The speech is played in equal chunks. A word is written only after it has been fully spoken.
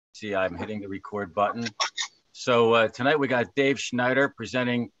see I'm hitting the record button. So tonight we got Dave Schneider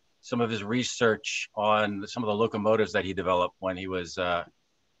presenting some of his research on some of the locomotives that he developed when he was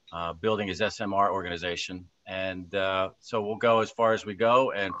building his SMR organization. And so we'll go as far as we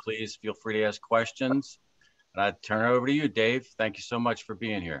go, and please feel free to ask questions. And I turn it over to you, Dave. Thank you so much for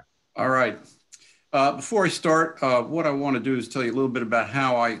being here. All right. Before I start, what I want to do is tell you a little bit about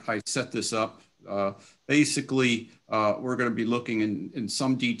how I set this up. Basically, we're going to be looking in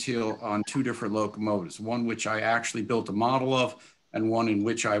some detail on two different locomotives, one which I actually built a model of, and one in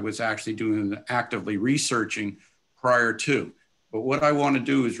which I was actually doing actively researching prior to. But what I want to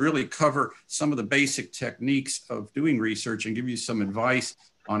do is really cover some of the basic techniques of doing research and give you some advice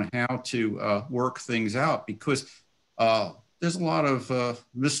on how to work things out, because there's a lot of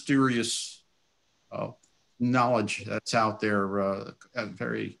mysterious knowledge that's out there.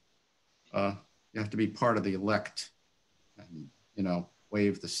 You have to be part of the elect and, you know,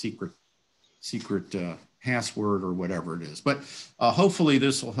 wave the secret password or whatever it is. But hopefully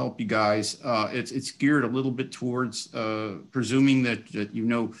this will help you guys. It's geared a little bit towards presuming that you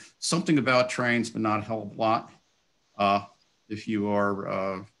know something about trains, but not a hell of a lot. If you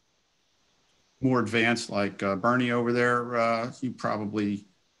are more advanced like Bernie over there, you probably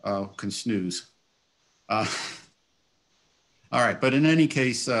can snooze. All right, but in any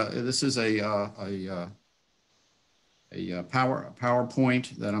case, this is a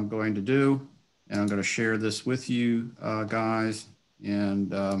PowerPoint that I'm going to do. And I'm going to share this with you guys.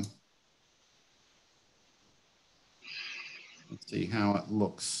 And let's see how it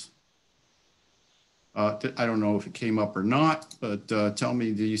looks. I don't know if it came up or not, but tell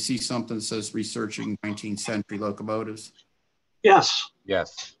me, do you see something that says researching 19th century locomotives? Yes.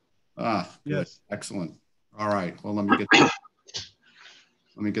 Yes. Ah, yes. Good. Excellent. All right. Well, let me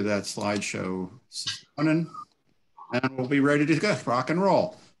get that slideshow running, and we'll be ready to go. Rock and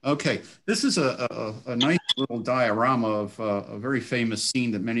roll. Okay, this is a nice little diorama of a very famous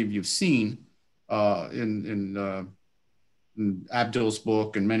scene that many of you have seen in Abdul's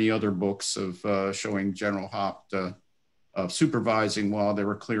book and many other books of showing General Haupt supervising while they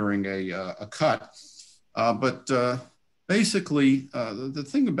were clearing a cut. But basically, the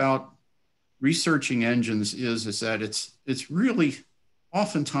thing about researching engines is that it's really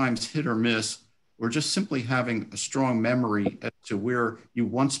oftentimes hit or miss, or just simply having a strong memory as to where you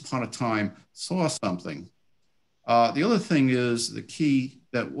once upon a time saw something. The other thing is the key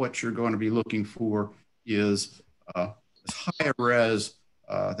that what you're going to be looking for is as high a res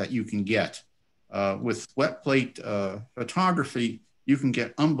that you can get. With wet plate photography, you can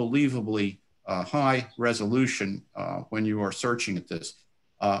get unbelievably high resolution when you are searching at this.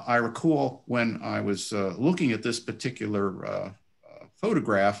 I recall when I was looking at this particular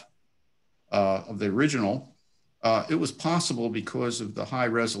photograph of the original, it was possible because of the high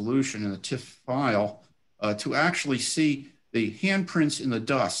resolution in the TIFF file to actually see the handprints in the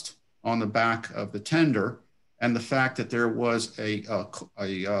dust on the back of the tender, and the fact that there was a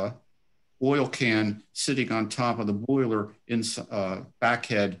oil can sitting on top of the boiler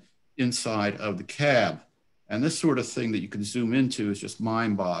backhead inside of the cab. And this sort of thing that you can zoom into is just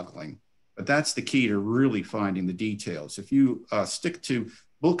mind-boggling. But that's the key to really finding the details. If you stick to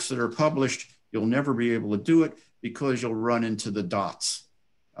books that are published, you'll never be able to do it because you'll run into the dots.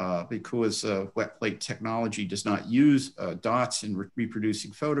 Because wet plate technology does not use dots in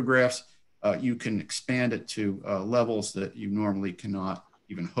reproducing photographs, you can expand it to levels that you normally cannot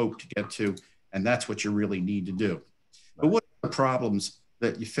even hope to get to, and that's what you really need to do. But what are the problems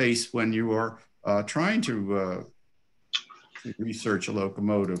that you face when you are trying to research a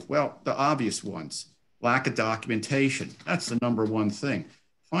locomotive? Well, the obvious ones: lack of documentation. That's the number one thing.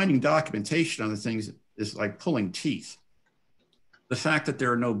 Finding documentation on the things is like pulling teeth. The fact that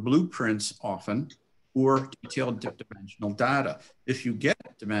there are no blueprints often or detailed dimensional data. If you get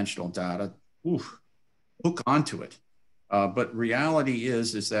dimensional data, hook onto it. But reality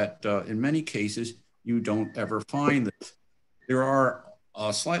is that in many cases, you don't ever find this. There are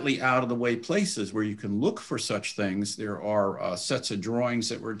slightly out of the way places where you can look for such things. There are sets of drawings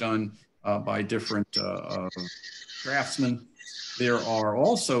that were done by different craftsmen. There are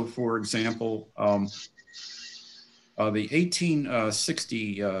also, for example, the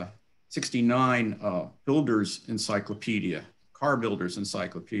 1869 Builders Encyclopedia, Car Builders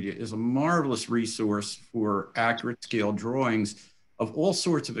Encyclopedia, is a marvelous resource for accurate scale drawings of all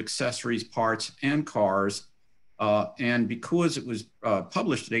sorts of accessories, parts, and cars. And because it was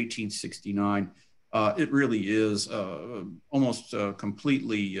published in 1869, it really is almost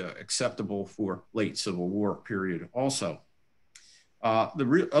completely acceptable for late Civil War period also.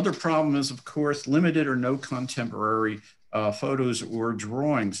 The other problem is, of course, limited or no contemporary photos or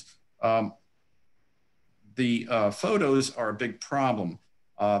drawings. The photos are a big problem.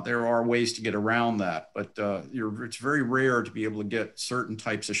 There are ways to get around that, but it's very rare to be able to get certain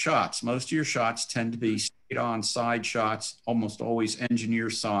types of shots. Most of your shots tend to be straight-on side shots, almost always engineer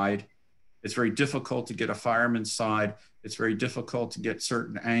side. It's very difficult to get a fireman's side. It's very difficult to get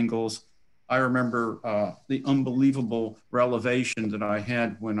certain angles. I remember the unbelievable revelation that I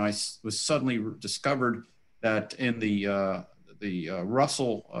had when I was suddenly discovered that in the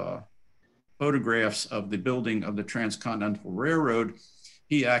Russell photographs of the building of the Transcontinental Railroad,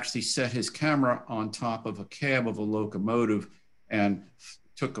 he actually set his camera on top of a cab of a locomotive and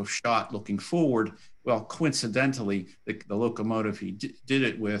took a shot looking forward. Well, coincidentally, the locomotive he did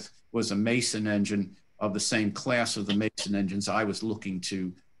it with was a Mason engine of the same class of the Mason engines I was looking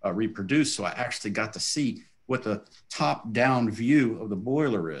to reproduce. So I actually got to see what the top-down view of the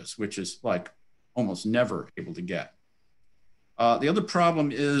boiler is, which is like almost never able to get. The other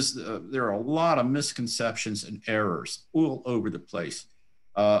problem is there are a lot of misconceptions and errors all over the place.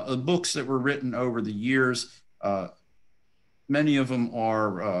 The books that were written over the years, many of them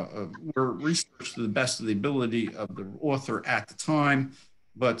were researched to the best of the ability of the author at the time,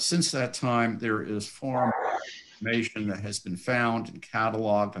 but since that time, there is far more information that has been found and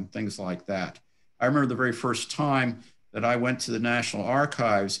cataloged and things like that. I remember the very first time that I went to the National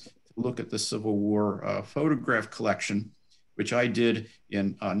Archives to look at the Civil War photograph collection, which I did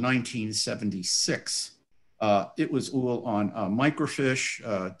in 1976. It was all on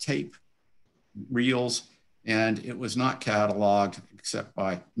microfiche, tape, reels, and it was not cataloged except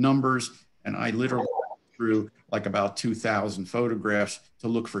by numbers. And I literally went through like about 2,000 photographs to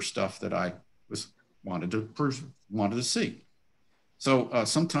look for stuff that I wanted to see. So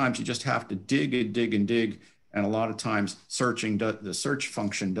sometimes you just have to dig and dig and dig. And a lot of times the search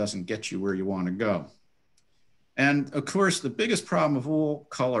function doesn't get you where you want to go. And of course, the biggest problem of all,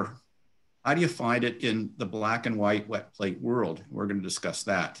 color. How do you find it in the black and white wet plate world? We're going to discuss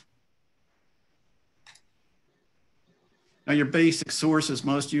that. Now, your basic sources,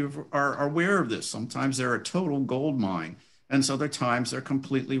 most of you are aware of this. Sometimes they're a total gold mine, and other times they're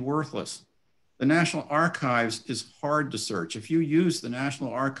completely worthless. The National Archives is hard to search. If you use the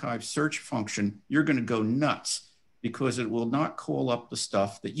National Archives search function, you're going to go nuts because it will not call up the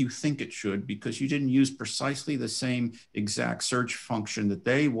stuff that you think it should because you didn't use precisely the same exact search function that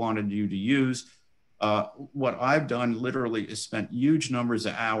they wanted you to use. What I've done literally is spent huge numbers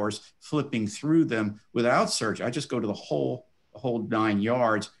of hours flipping through them without search. I just go to the whole 9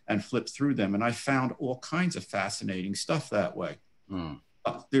 yards and flip through them. And I found all kinds of fascinating stuff that way.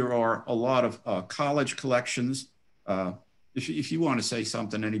 There are a lot of college collections. If you want to say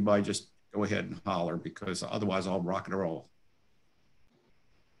something, anybody, just go ahead and holler, because otherwise I'll rock and roll.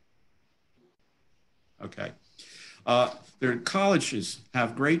 Okay. Their colleges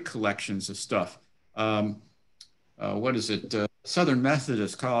have great collections of stuff. What is it? Southern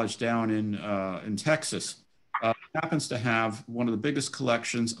Methodist College down in Texas happens to have one of the biggest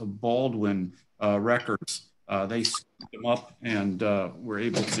collections of Baldwin records. They scooped them up and were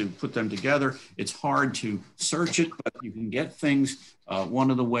able to put them together. It's hard to search it, but you can get things.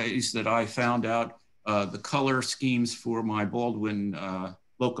 One of the ways that I found out the color schemes for my Baldwin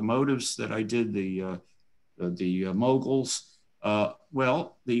locomotives that I did, the moguls,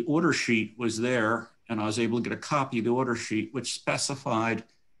 well, the order sheet was there, and I was able to get a copy of the order sheet, which specified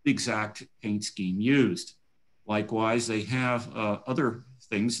the exact paint scheme used. Likewise, they have other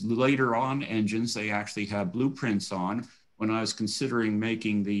things. Later on engines, they actually have blueprints on. When I was considering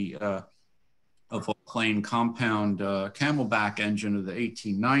making the plain compound Camelback engine of the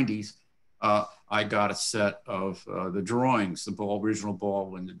 1890s, I got a set of the drawings, the original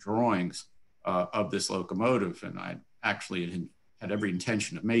Baldwin, the drawings of this locomotive. And I actually had every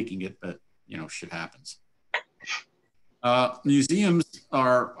intention of making it, but you know, shit happens. Museums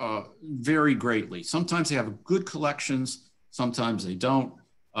are vary greatly. Sometimes they have good collections, sometimes they don't.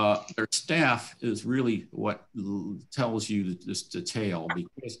 Their staff is really what tells you this detail,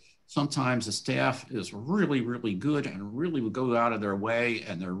 because sometimes the staff is really, really good and really will go out of their way,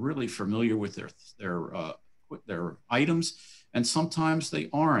 and they're really familiar with their items, and sometimes they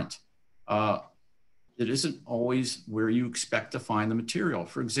aren't. It isn't always where you expect to find the material.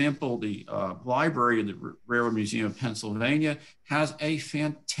 For example, the library of the Railroad Museum of Pennsylvania has a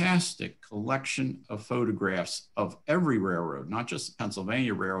fantastic collection of photographs of every railroad, not just the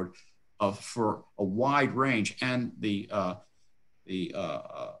Pennsylvania Railroad, for a wide range. And the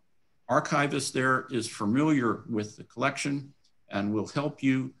archivist there is familiar with the collection and will help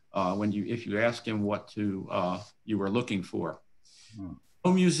you if you ask him what you are looking for.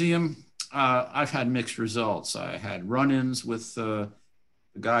 No museum I've had mixed results. I had run-ins with the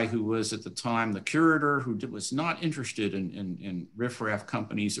guy who was at the time the curator, who was not interested in riffraff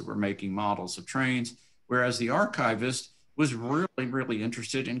companies that were making models of trains, whereas the archivist was really, really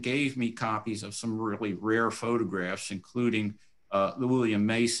interested and gave me copies of some really rare photographs, including the William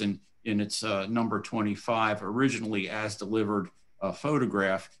Mason in its number 25, originally as delivered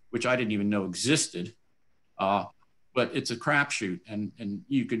photograph, which I didn't even know existed. But it's a crapshoot, and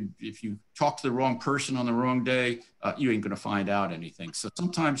you could, if you talk to the wrong person on the wrong day, you ain't going to find out anything. So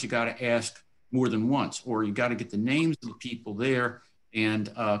sometimes you got to ask more than once, or you got to get the names of the people there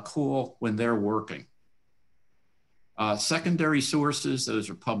and call when they're working. Secondary sources, those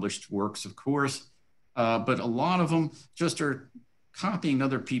are published works, of course, but a lot of them just are copying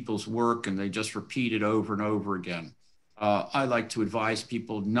other people's work and they just repeat it over and over again. I like to advise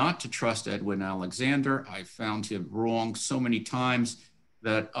people not to trust Edwin Alexander. I found him wrong so many times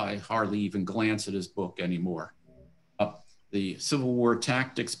that I hardly even glance at his book anymore. The Civil War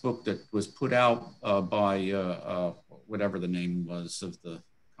Tactics book that was put out by whatever the name was of the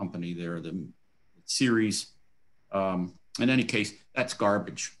company there, the series. In any case, that's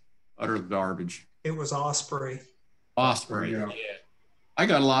garbage, utter garbage. It was Osprey. Osprey, yeah. I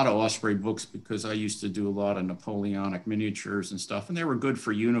got a lot of Osprey books because I used to do a lot of Napoleonic miniatures and stuff, and they were good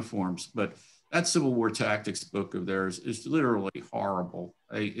for uniforms. But that Civil War Tactics book of theirs is literally horrible.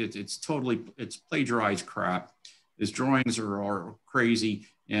 It's plagiarized crap. His drawings are crazy,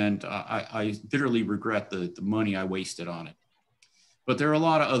 and I bitterly regret the money I wasted on it. But there are a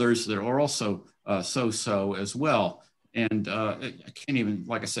lot of others that are also so-so as well. And I can't even,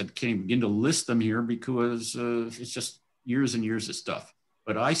 like I said, can't even begin to list them here because it's just years and years of stuff.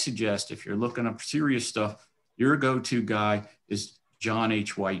 But I suggest if you're looking up serious stuff, your go-to guy is John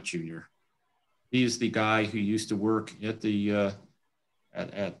H. White Jr. He is the guy who used to work at the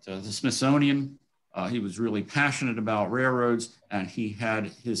Smithsonian. He was really passionate about railroads, and he had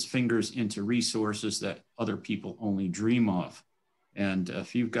his fingers into resources that other people only dream of. And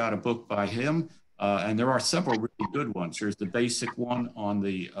if you've got a book by him, and there are several really good ones. There's the basic one on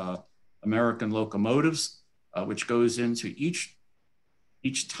the American locomotives, which goes into each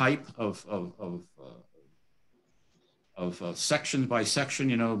type of section by section,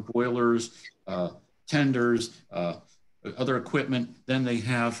 you know, boilers, tenders, other equipment. Then they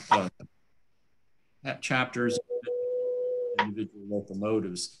have chapters of individual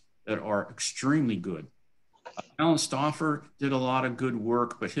locomotives that are extremely good. Alan Stauffer did a lot of good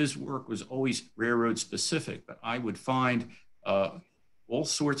work, but his work was always railroad specific. But I would find all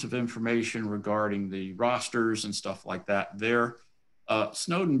sorts of information regarding the rosters and stuff like that there.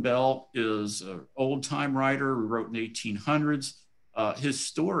 Snowden Bell is an old-time writer who wrote in the 1800s. His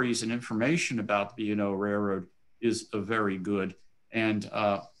stories and information about the B&O Railroad is very good. And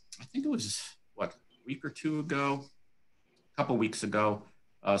I think it was, what, a week or two ago, a couple weeks ago,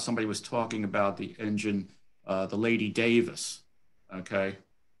 somebody was talking about the engine, the Lady Davis, okay?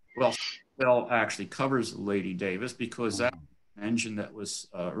 Well, Bell actually covers the Lady Davis because that engine that was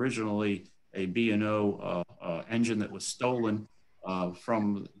originally a B&O engine that was stolen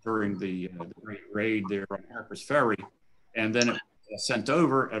from during the Great Raid there on Harper's Ferry, and then it was sent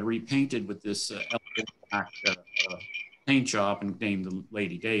over and repainted with this elegant black paint job and named the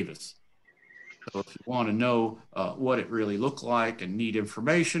Lady Davis. So if you want to know what it really looked like and need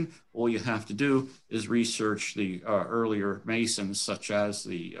information, all you have to do is research the earlier Masons, such as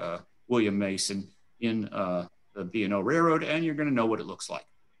the William Mason in the B&O Railroad, and you're going to know what it looks like.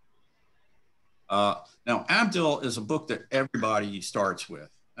 Now, Abdel is a book that everybody starts with,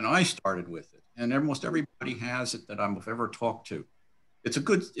 and I started with it, and almost everybody has it that I've ever talked to. It's a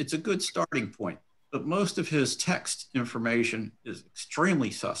good starting point, but most of his text information is extremely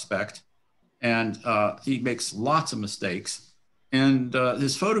suspect, and he makes lots of mistakes. And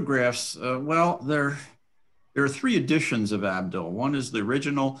his photographs, well, there are three editions of Abdel. One is the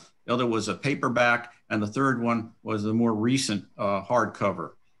original, the other was a paperback, and the third one was the more recent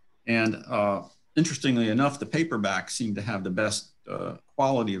hardcover. And interestingly enough, the paperback seemed to have the best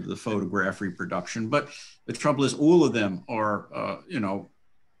quality of the photograph reproduction. But the trouble is, all of them are, you know,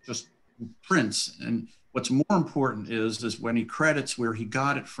 just prints. And what's more important is when he credits where he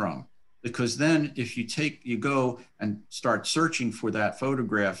got it from. Because then if you go and start searching for that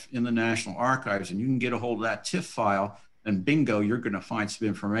photograph in the National Archives and you can get a hold of that TIFF file, then bingo, you're going to find some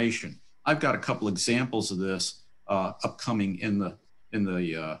information. I've got a couple examples of this upcoming in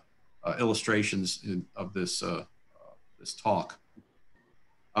the illustrations of this this talk.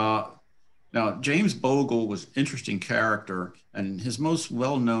 Now, James Bogle was an interesting character, and his most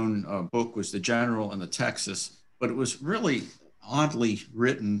well-known book was The General and the Texas, but it was really oddly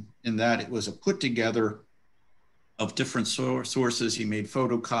written in that it was a put together of different sources. He made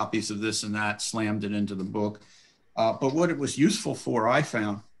photocopies of this and that, slammed it into the book. But what it was useful for, I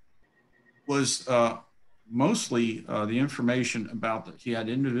found, was mostly the information about that. He had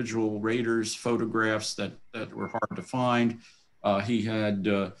individual raiders' photographs that were hard to find. He had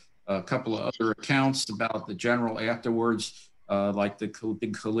a couple of other accounts about the general afterwards, like the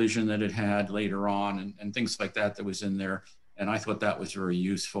big collision that it had later on and things like that that was in there. And I thought that was very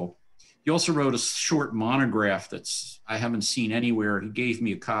useful. He also wrote a short monograph I haven't seen anywhere. He gave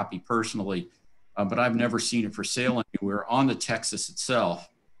me a copy personally, but I've never seen it for sale anywhere, on the Texas itself.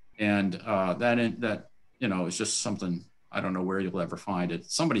 And that you know, is just something, I don't know where you'll ever find it.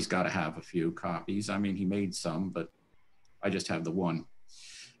 Somebody's got to have a few copies. I mean, he made some, but I just have the one.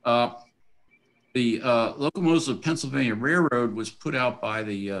 The Locomotives of Pennsylvania Railroad was put out by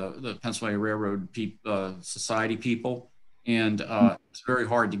the Pennsylvania Railroad Society people, and it's very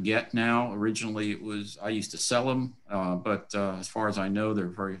hard to get now. Originally, I used to sell them, but as far as I know,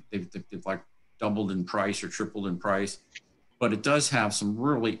 they've like doubled in price or tripled in price. But it does have some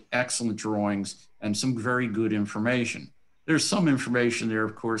really excellent drawings and some very good information. There's some information there,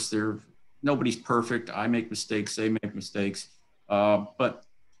 of course. Nobody's perfect. I make mistakes. They make mistakes. But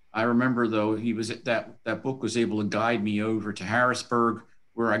I remember, though, that book was able to guide me over to Harrisburg,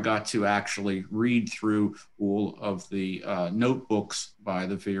 where I got to actually read through all of the notebooks by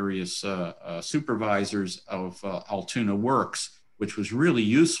the various supervisors of Altoona Works, which was really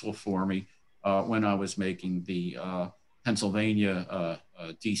useful for me when I was making the Pennsylvania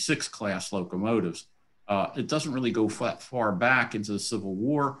D6 class locomotives. It doesn't really go far back into the Civil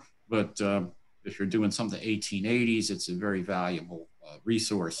War, but if you're doing something 1880s, it's a very valuable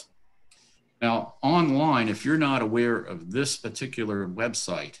resource. Now, online, if you're not aware of this particular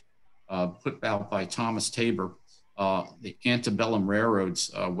website put out by Thomas Tabor, the Antebellum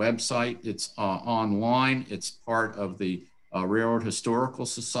Railroads website, it's online. It's part of the Railroad Historical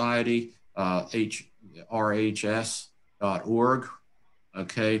Society, RHS.org.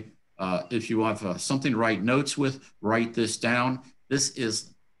 Okay. If you have something to write notes with, write this down. This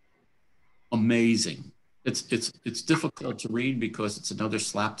is amazing. It's difficult to read because it's another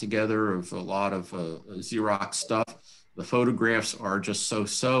slap together of a lot of Xerox stuff. The photographs are just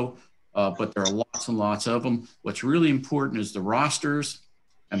so, but there are lots and lots of them. What's really important is the rosters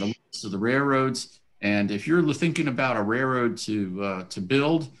and the lists of the railroads. And if you're thinking about a railroad to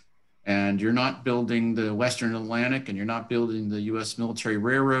build, and you're not building the Western Atlantic, and you're not building the U.S. Military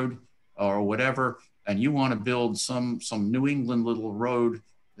Railroad or whatever, and you want to build some New England little road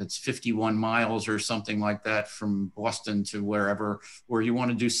that's 51 miles or something like that from Boston to wherever, or you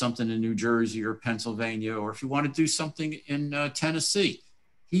want to do something in New Jersey or Pennsylvania, or if you want to do something in Tennessee,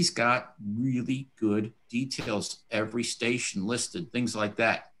 he's got really good details, every station listed, things like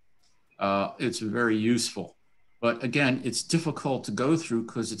that. It's very useful. But again, it's difficult to go through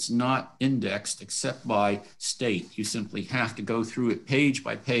because it's not indexed except by state. You simply have to go through it page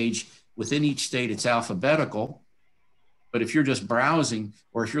by page. Within each state, it's alphabetical. But if you're just browsing,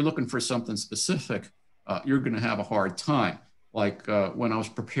 or if you're looking for something specific, you're going to have a hard time. Like when I was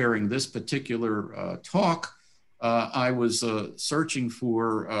preparing this particular talk, I was searching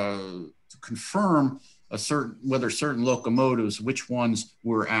for to confirm whether certain locomotives, which ones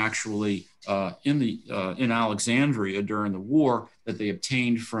were actually in Alexandria during the war that they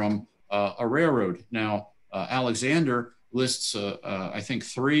obtained from a railroad. Now, Alexander lists, I think,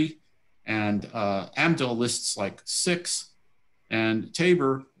 3, and Amdel lists like 6, and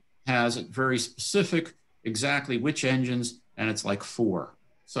Tabor has it very specific, exactly which engines, and it's like 4.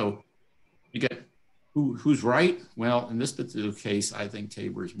 So you get who's right? Well, in this particular case, I think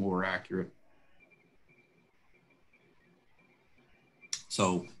Tabor is more accurate.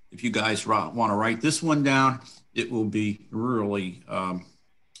 So if you guys want to write this one down, it will be really,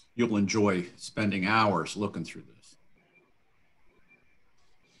 you'll enjoy spending hours looking through this.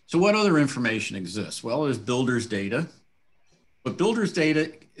 So what other information exists? Well, there's builder's data, but builder's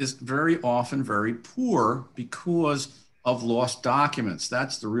data is very often very poor because of lost documents.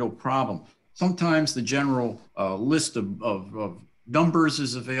 That's the real problem. Sometimes the general list of numbers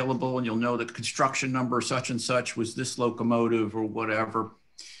is available, and you'll know that construction number such and such was this locomotive or whatever,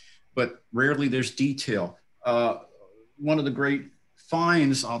 but rarely there's detail. One of the great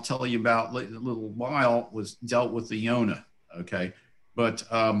finds I'll tell you about in a little while was dealt with the Iona, okay? But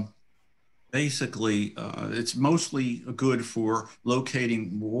basically, it's mostly good for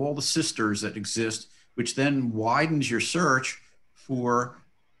locating all the sisters that exist, which then widens your search for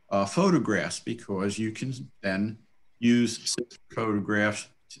photographs, because you can then use photographs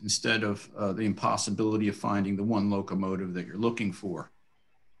instead of the impossibility of finding the one locomotive that you're looking for.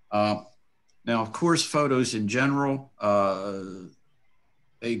 Now, of course, photos in general,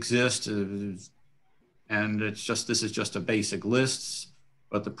 they exist, and this is just a basic list.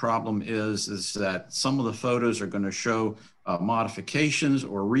 But the problem is that some of the photos are going to show modifications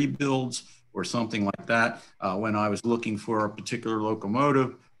or rebuilds or something like that. When I was looking for a particular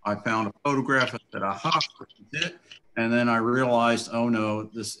locomotive, I found a photograph and said, aha, this is it. And then I realized, oh no,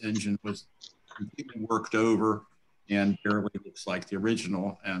 this engine was completely worked over and barely looks like the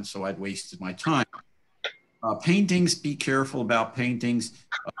original. And so I'd wasted my time. Paintings, be careful about paintings.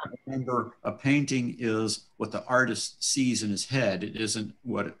 Remember, a painting is what the artist sees in his head. It isn't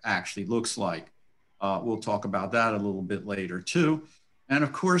what it actually looks like. We'll talk about that a little bit later too. And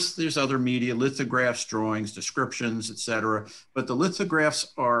of course, there's other media, lithographs, drawings, descriptions, etc. But the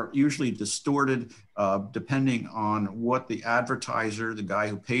lithographs are usually distorted depending on what the advertiser, the guy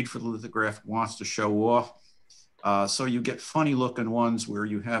who paid for the lithograph, wants to show off. So you get funny looking ones where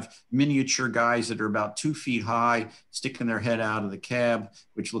you have miniature guys that are about 2 feet high, sticking their head out of the cab,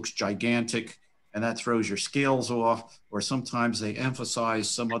 which looks gigantic, and that throws your scales off. Or sometimes they emphasize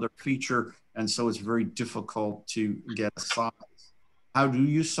some other feature, and so it's very difficult to get a size. How do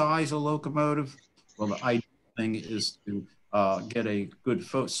you size a locomotive? Well, the ideal thing is to get a good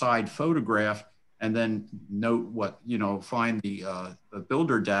side photograph and then note what, find the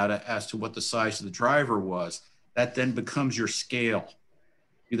builder data as to what the size of the driver was. That then becomes your scale.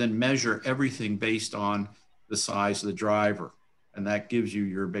 You then measure everything based on the size of the driver. And that gives you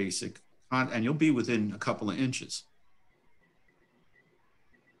your basic, and you'll be within a couple of inches.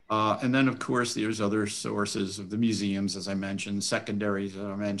 And then of course, there's other sources of the museums, as I mentioned, secondaries, as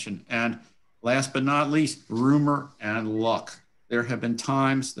I mentioned. And last but not least, rumor and luck. There have been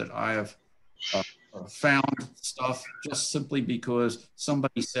times that I have found stuff just simply because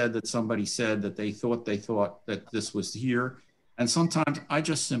somebody said that they thought that this was here. And sometimes I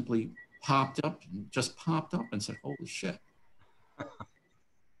just simply popped up and said, holy shit.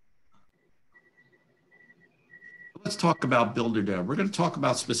 Let's talk about builder data. We're going to talk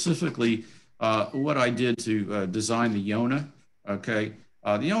about specifically what I did to design the Yona. Okay.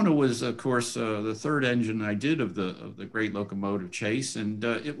 The Yona was, of course, the third engine I did of the great locomotive chase, and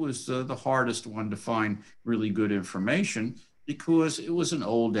it was the hardest one to find really good information because it was an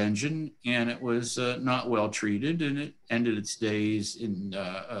old engine and it was not well treated, and it ended its days in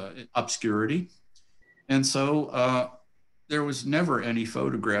obscurity. And so there was never any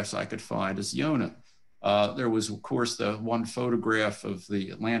photographs I could find as Yona. There was, of course, the one photograph of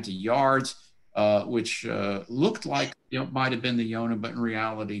the Atlanta yards, which looked like it might have been the Yona, but in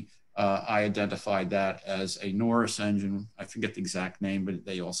reality, I identified that as a Norris engine. I forget the exact name, but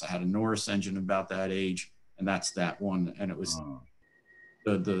they also had a Norris engine about that age, and that's that one. And it was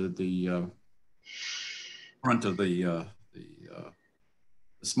the front of the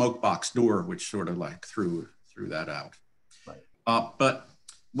smoke box door, which sort of like threw that out. Right. But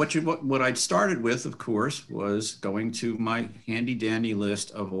what I'd started with, of course, was going to my handy dandy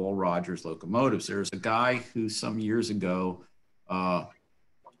list of all Rogers locomotives. There's a guy who some years ago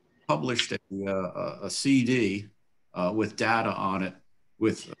published a CD with data on it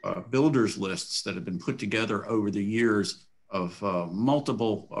with builders lists that have been put together over the years of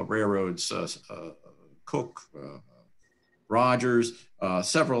multiple railroads, Cook, Rogers,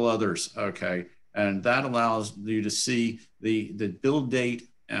 several others, okay? And that allows you to see the build date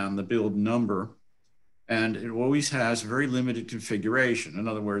and the build number, and it always has very limited configuration. In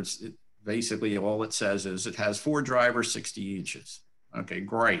other words, basically all it says is it has 4 drivers, 60 inches. Okay,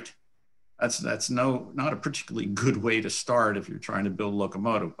 great. That's not a particularly good way to start if you're trying to build a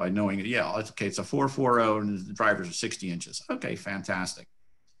locomotive by knowing it. Yeah, okay, it's a 440 and the drivers are 60 inches. Okay, fantastic.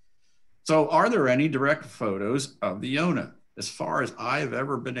 So are there any direct photos of the Yona? As far as I have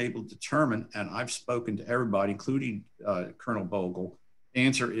ever been able to determine, and I've spoken to everybody, including Colonel Bogle, the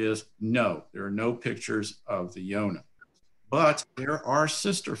answer is no, there are no pictures of the Yona. But there are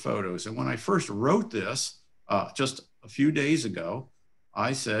sister photos. And when I first wrote this just a few days ago,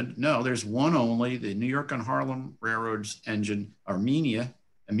 I said, no, there's one only, the New York and Harlem Railroad's engine, Armenia,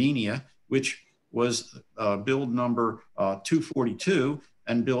 which was build number 242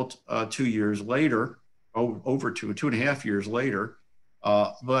 and built 2 years later, over 2.5 years later.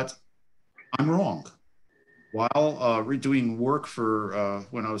 But I'm wrong. While redoing work for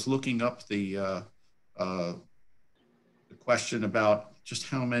when I was looking up the question about just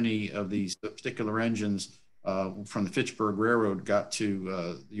how many of these particular engines from the Fitchburg Railroad got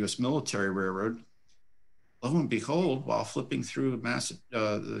to the U.S. Military Railroad, lo and behold, while flipping through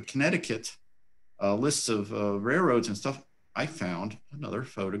the Connecticut lists of railroads and stuff, I found another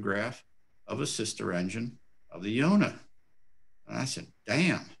photograph of a sister engine of the Iona. And I said,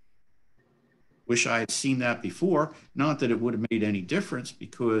 damn, wish I had seen that before. Not that it would have made any difference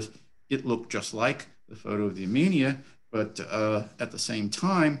because it looked just like the photo of the Armenia, but at the same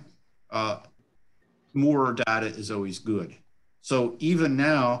time, more data is always good. So even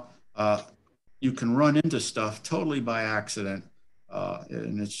now, you can run into stuff totally by accident,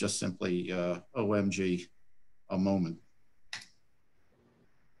 and it's just simply OMG, a moment.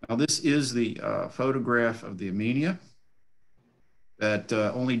 Now this is the photograph of the Armenia. That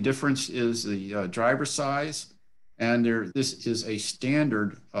only difference is the driver size, and this is a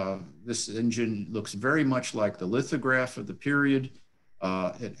standard. This engine looks very much like the lithograph of the period.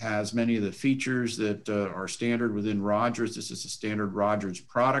 It has many of the features that are standard within Rogers. This is a standard Rogers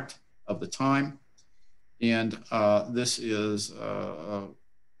product of the time. And this is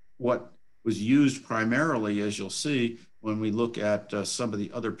what was used primarily, as you'll see, when we look at some of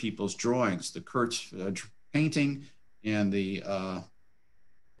the other people's drawings, the Kurtz painting and the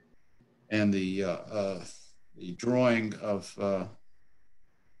drawing of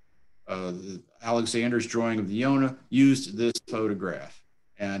Alexander's drawing of the Iona used this photograph.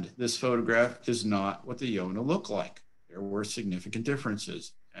 And this photograph is not what the Iona looked like. There were significant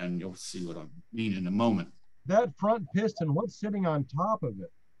differences, and you'll see what I mean in a moment. That front piston, what's sitting on top of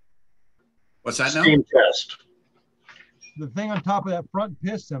it? What's that now? Steam chest. The thing on top of that front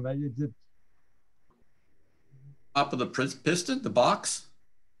piston. Top of the piston, the box?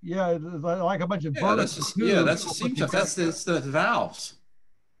 Yeah, it's like a bunch of that's the steam chest. That's the valves.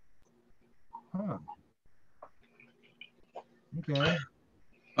 Huh. Okay.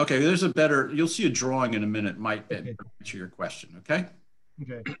 Okay, there's a better, you'll see a drawing in a minute, might answer your question, okay?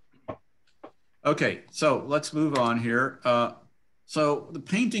 Okay. Okay, so let's move on here. So the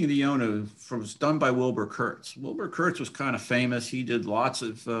painting of the Iona was done by Wilbur Kurtz. Wilbur Kurtz was kind of famous. He did lots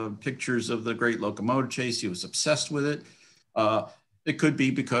of pictures of the great locomotive chase. He was obsessed with it. It could be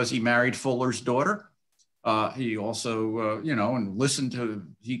because he married Fuller's daughter. He also, and listened to,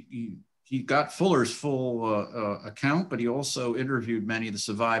 he got Fuller's full account, but he also interviewed many of the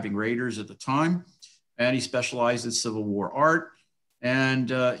surviving raiders at the time. And he specialized in Civil War art. And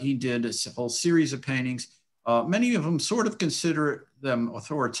he did a whole series of paintings. Many of them sort of consider them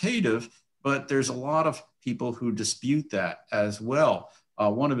authoritative, but there's a lot of people who dispute that as well.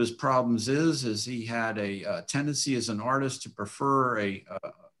 One of his problems is he had a tendency as an artist to prefer a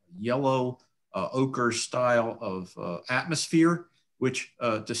yellow ochre style of atmosphere, which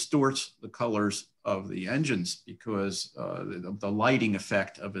distorts the colors of the engines because of the lighting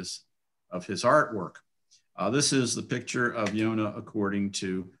effect of his artwork. This is the picture of Iona according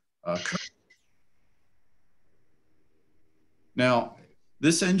to Now,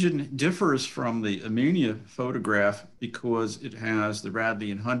 this engine differs from the Armenia photograph because it has the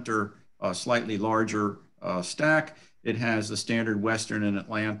Radley and Hunter slightly larger stack. It has the standard Western and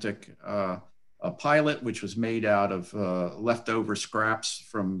Atlantic pilot, which was made out of leftover scraps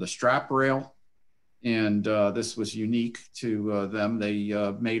from the strap rail. And this was unique to them. They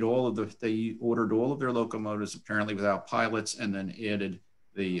they ordered all of their locomotives apparently without pilots and then added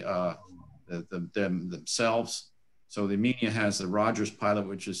them themselves. So the Armenia has the Rogers pilot,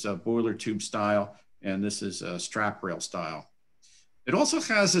 which is a boiler tube style, and this is a strap rail style. It also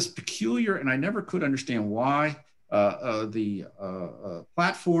has this peculiar, and I never could understand why, the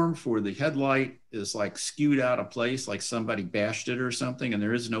platform for the headlight is like skewed out of place, like somebody bashed it or something, and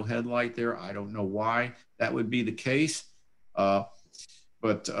there is no headlight there. I don't know why that would be the case.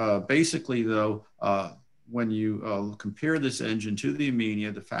 But basically, though, when you compare this engine to the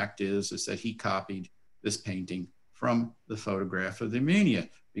Armenia, the fact is that he copied this painting from the photograph of the Armenia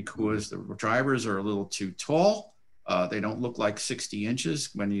because the drivers are a little too tall. They don't look like 60 inches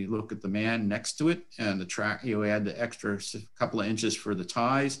when you look at the man next to it, and the track, you add the extra couple of inches for the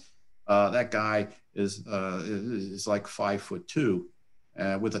ties. That guy is like 5'2"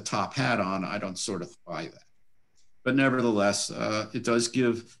 with a top hat on. I don't sort of buy that. But nevertheless, it does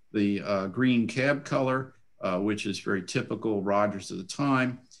give the green cab color, which is very typical Rogers at the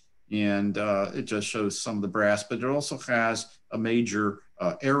time. And it just shows some of the brass, but it also has a major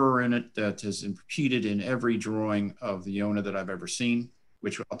error in it that has been repeated in every drawing of the Iona that I've ever seen,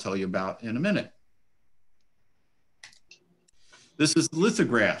 which I'll tell you about in a minute. This is the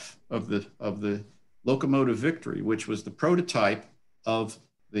lithograph of the locomotive Victory, which was the prototype of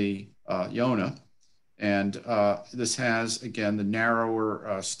the Iona. And this has, again, the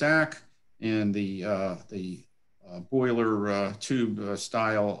narrower stack and the boiler tube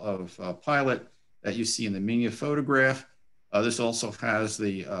style of pilot that you see in the Armenia photograph. This also has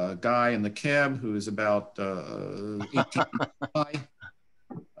the guy in the cab who is about 18 feet high.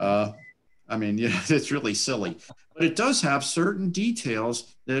 I mean, yeah, it's really silly, but it does have certain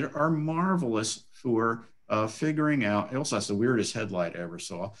details that are marvelous for figuring out. It also has the weirdest headlight I ever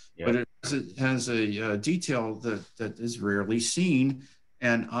saw, but it has a detail that is rarely seen.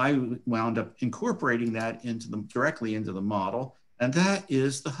 And I wound up incorporating that directly into the model, and that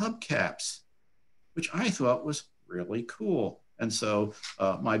is the hubcaps, which I thought was really cool. And so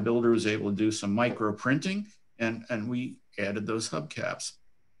my builder was able to do some micro printing, and we added those hubcaps.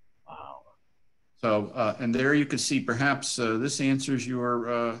 Wow. So, and there you can see, perhaps this answers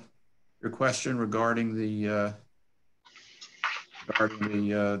your question regarding the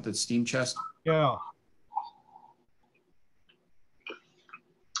steam chest. Yeah.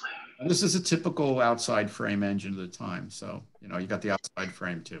 And this is a typical outside frame engine of the time. So, you know, you got the outside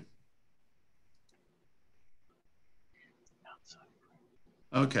frame too.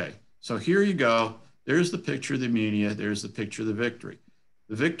 Okay, so here you go. There's the picture of the Munia. There's the picture of the Victory.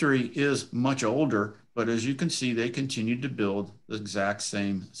 The Victory is much older, but as you can see, they continued to build the exact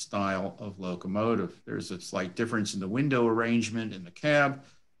same style of locomotive. There's a slight difference in the window arrangement in the cab.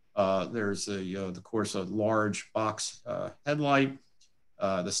 There's of course, a large box headlight.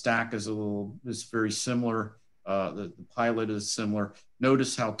 The stack is very similar. The pilot is similar.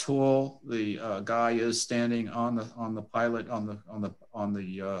 Notice how tall the guy is standing on the pilot on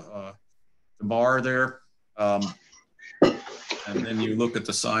the bar there. And then you look at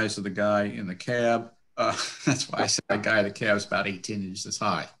the size of the guy in the cab. That's why I said the guy in the cab is about 18 inches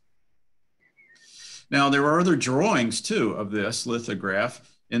high. Now, there are other drawings, too, of this lithograph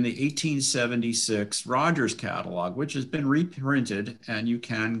in the 1876 Rogers catalog, which has been reprinted, and you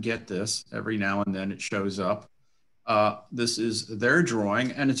can get this. Every now and then it shows up. This is their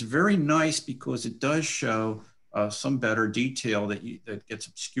drawing, and it's very nice because it does show some better detail that gets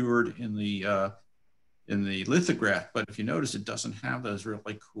obscured in the lithograph. But if you notice, it doesn't have those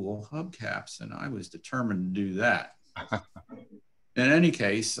really cool hubcaps, and I was determined to do that. In any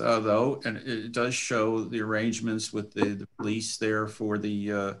case, though, and it does show the arrangements with the police there for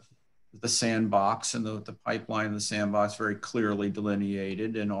the sandbox and the pipeline of the sandbox very clearly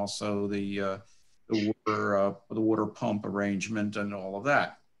delineated, and also the water pump arrangement and all of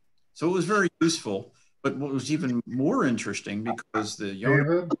that. So it was very useful. But what was even more interesting, because the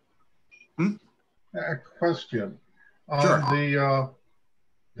David, a question on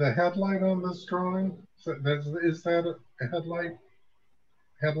the headlight on this drawing. Is that a headlamp?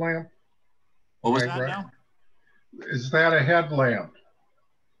 What was that now? Is that a headlamp?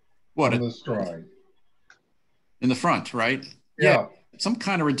 What, on this drawing? In the front, right? Yeah. Some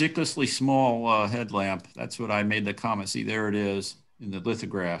kind of ridiculously small headlamp. That's what I made the comment. See, there it is in the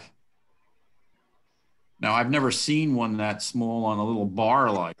lithograph. Now, I've never seen one that small on a little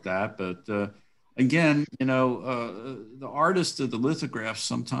bar like that, but again, you know, the artist of the lithograph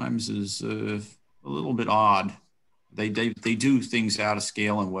sometimes is a little bit odd. They do things out of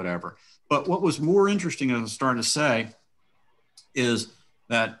scale and whatever. But what was more interesting, as I was starting to say, is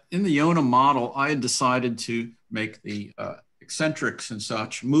that in the Iona model, I had decided to make the eccentrics and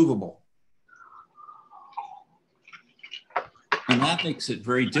such movable. And that makes it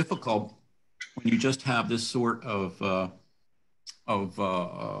very difficult when you just have this sort of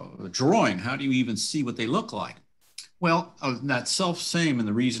drawing. How do you even see what they look like? Well, that self-same, and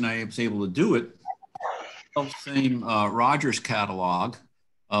the reason I was able to do it, self-same Rogers catalog,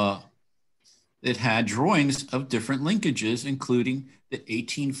 it had drawings of different linkages, including the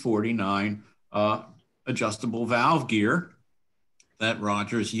 1849 adjustable valve gear that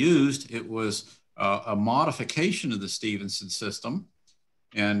Rogers used. It was a modification of the Stevenson system,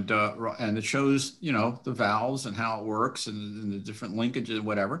 and it shows, you know, the valves and how it works and the different linkages and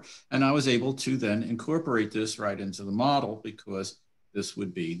whatever. And I was able to then incorporate this right into the model because this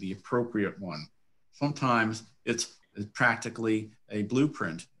would be the appropriate one. Sometimes it's practically a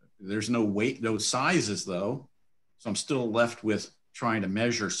blueprint. There's no weight, no sizes though. So I'm still left with trying to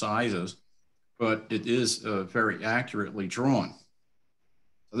measure sizes, but it is very accurately drawn.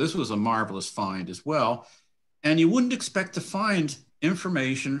 So this was a marvelous find as well. And you wouldn't expect to find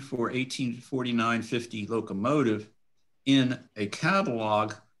information for 1849-50 locomotive in a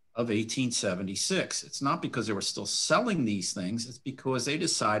catalog of 1876. It's not because they were still selling these things, it's because they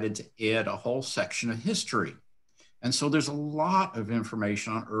decided to add a whole section of history. And so there's a lot of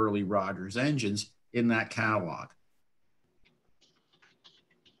information on early Rogers engines in that catalog.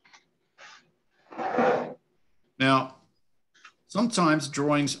 Now, sometimes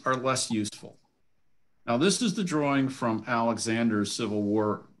drawings are less useful. Now, this is the drawing from Alexander's Civil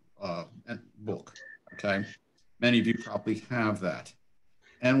War book, okay? Many of you probably have that.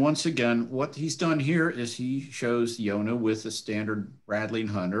 And once again, what he's done here is he shows Yona with the standard Bradley and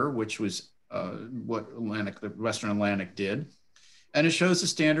Hunter, which was what the Western Atlantic did. And it shows the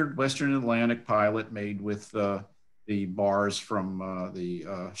standard Western Atlantic pilot made with the bars from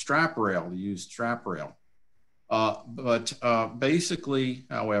the strap rail, the used strap rail. But basically,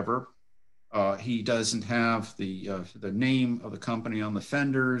 however, he doesn't have the name of the company on the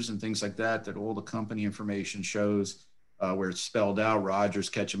fenders and things like that, that all the company information shows where it's spelled out, Rogers,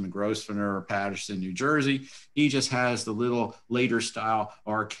 Ketchum and Grosvenor, Patterson, New Jersey. He just has the little later style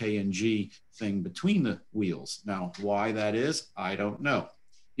RK and G thing between the wheels. Now, why that is, I don't know.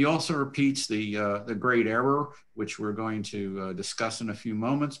 He also repeats the great error, which we're going to discuss in a few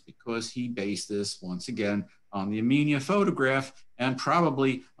moments, because he based this once again on the Amenia photograph and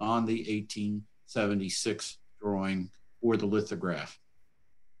probably on the 1876 drawing or the lithograph.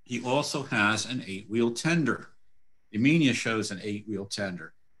 He also has an 8-wheel tender. The Amenia shows an 8-wheel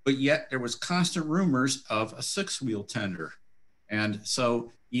tender, but yet there was constant rumors of a 6-wheel tender. And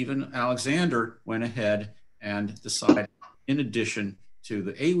so even Alexander went ahead and decided, in addition to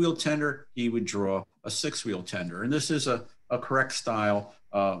the 8-wheel tender, he would draw a 6-wheel tender. And this is a correct style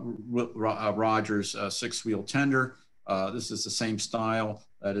Rogers 6-wheel tender. This is the same style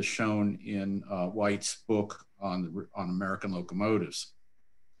that is shown in White's book on American locomotives.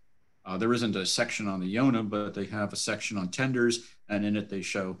 There isn't a section on the Yona, but they have a section on tenders, and in it they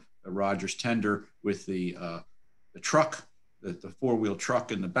show the Rogers tender with the truck, the 4-wheel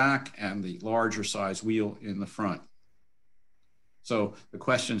truck in the back, and the larger size wheel in the front. So the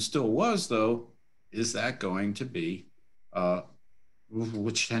question still was, though, is that going to be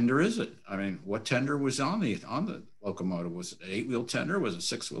which tender is it? I mean, what tender was on the locomotive? Was it an 8-wheel tender? Was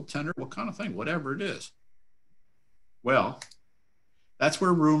it a 6-wheel tender? What kind of thing? Whatever it is. Well, that's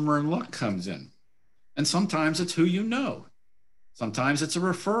where rumor and luck comes in. And sometimes it's who you know. Sometimes it's a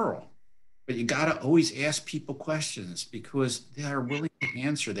referral. But you got to always ask people questions because they are willing to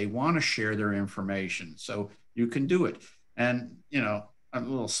answer. They want to share their information. So you can do it. And, you know, a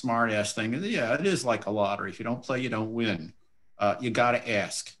little smart ass thing. Yeah, it is like a lottery. If you don't play, you don't win. You got to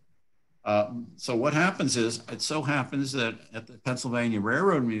ask. So what happens is, it so happens that at the Pennsylvania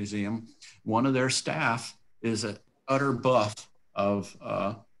Railroad Museum, one of their staff is an utter buff of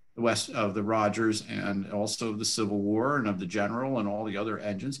the Rogers and also of the Civil War and of the General and all the other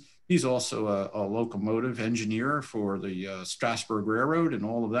engines. He's also a locomotive engineer for the Strasburg Railroad and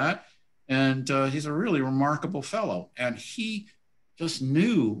all of that. And he's a really remarkable fellow. And he just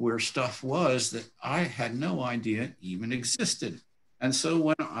knew where stuff was that I had no idea even existed. And so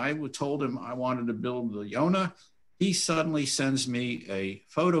when I told him I wanted to build the Yona, he suddenly sends me a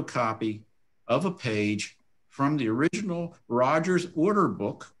photocopy of a page from the original Rogers order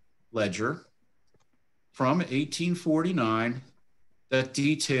book ledger from 1849 that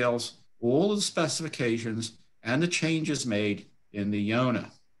details all the specifications and the changes made in the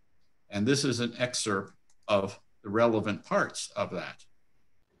Yona. And this is an excerpt of the relevant parts of that.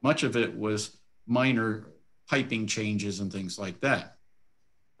 Much of it was minor piping changes and things like that.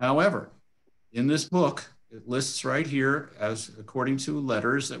 However, in this book, it lists right here as according to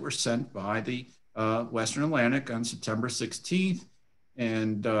letters that were sent by the Western Atlantic on September 16th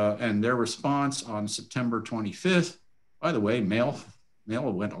and their response on September 25th. By the way, mail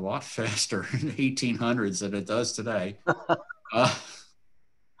went a lot faster in the 1800s than it does today.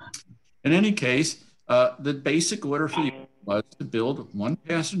 In any case, the basic order for you was to build one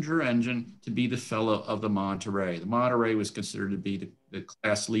passenger engine to be the fellow of the Monterey. The Monterey was considered to be the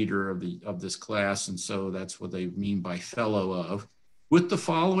class leader of this class, and so that's what they mean by fellow of, with the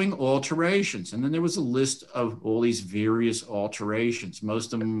following alterations. And then there was a list of all these various alterations.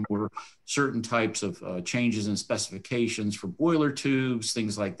 Most of them were certain types of changes in specifications for boiler tubes,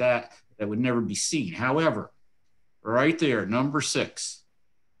 things like that, that would never be seen. However, right there, number 6,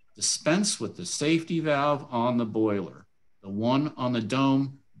 dispense with the safety valve on the boiler, the one on the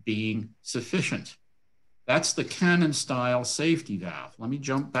dome being sufficient. That's the cannon style safety valve. Let me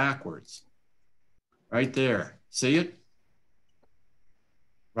jump backwards. Right there, see it?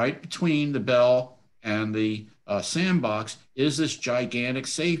 Right between the bell and the sandbox is this gigantic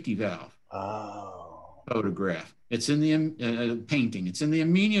safety valve. Oh. Photograph. It's in the painting. It's in the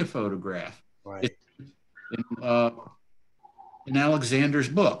Amenia photograph. Right. It's in Alexander's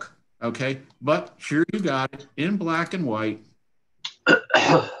book. Okay, but here you got it in black and white.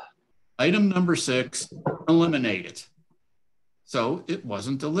 Item number 6, eliminate it. So it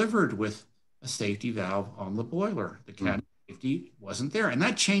wasn't delivered with a safety valve on the boiler. The cannon safety wasn't there. And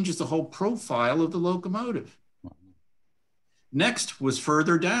that changes the whole profile of the locomotive. Next was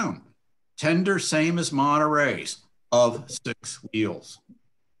further down. Tender, same as Monterey's, of 6 wheels.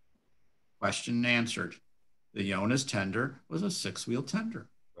 Question answered. The Jonas tender was a 6-wheel tender.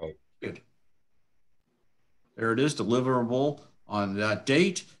 Right. Good. There it is, deliverable on that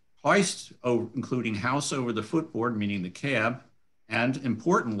date, priced including house over the footboard, meaning the cab, and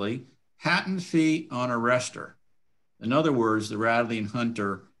importantly, patent fee on arrestor. In other words, the Radley and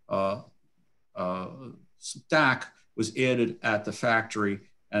Hunter stack was added at the factory,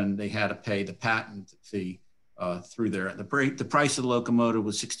 and they had to pay the patent fee through there. The price of the locomotive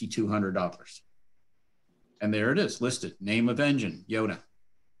was $6,200. And there it is, listed. Name of engine, Yoda.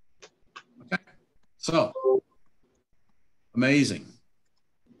 Okay, so amazing.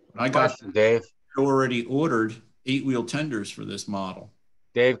 I got Dave. already ordered 8-wheel tenders for this model.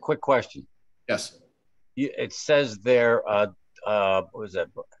 Dave, quick question. Yes. It says there, what was that?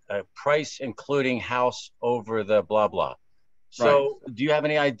 Price including house over the blah blah. So, right. Do you have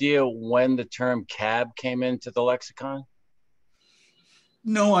any idea when the term cab came into the lexicon?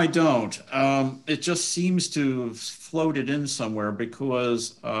 No, I don't. It just seems to have floated in somewhere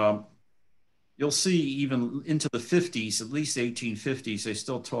because you'll see even into the 50s, at least 1850s, they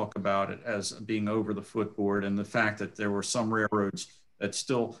still talk about it as being over the footboard, and the fact that there were some railroads that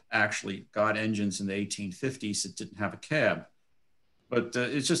still actually got engines in the 1850s that didn't have a cab. But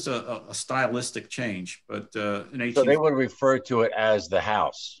it's just a stylistic change. But in so they would refer to it as the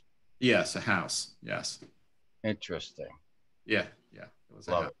house. Yes, a house. Yes. Interesting. Yeah, yeah. It was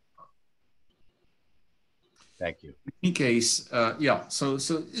Love it. Thank you. In any case, yeah. So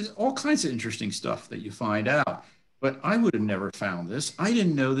all kinds of interesting stuff that you find out. But I would have never found this. I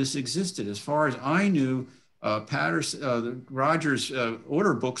didn't know this existed. As far as I knew, Rogers'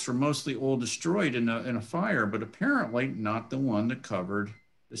 order books were mostly all destroyed in a fire, but apparently not the one that covered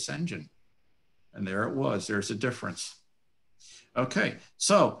this engine. And there it was. There's a difference. Okay,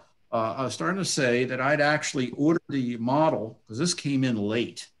 so I was starting to say that I'd actually ordered the model because this came in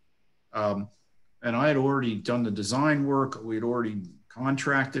late. And I had already done the design work. We had already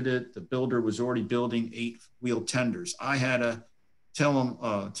contracted it. The builder was already building 8-wheel tenders. I had to tell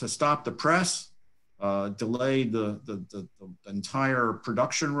him to stop the press, delay the entire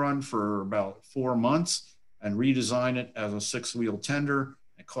production run for about 4 months and redesign it as a 6-wheel tender.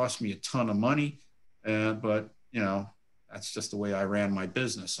 It cost me a ton of money, but you know, that's just the way I ran my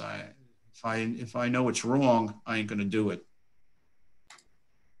business. If I know it's wrong, I ain't gonna do it.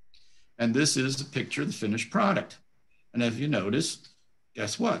 And this is a picture of the finished product. And if you notice,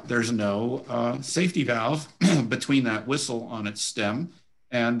 guess what? There's no safety valve between that whistle on its stem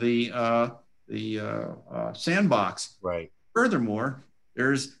and the sandbox. Right. Furthermore,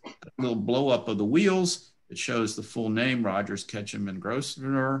 there's a little blow up of the wheels. It shows the full name, Rogers, Ketchum, and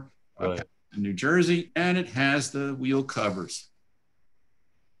Grosvenor, New Jersey, and it has the wheel covers,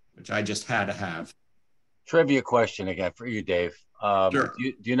 which I just had to have. Trivia question again for you, Dave. Sure.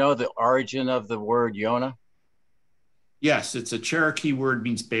 Do you know the origin of the word Yona? Yes, it's a Cherokee word,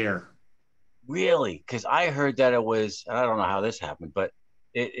 means bear. Really? Because I heard that it was, and I don't know how this happened, but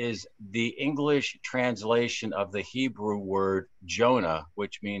it is the English translation of the Hebrew word Jonah,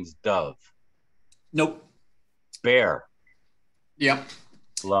 which means dove. Nope. Bear. Yep.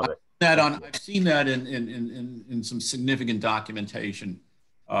 Love it. I've seen that in some significant documentation.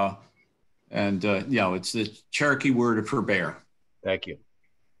 And it's the Cherokee word for bear. Thank you.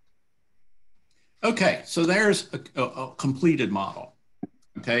 Okay, so there's a completed model.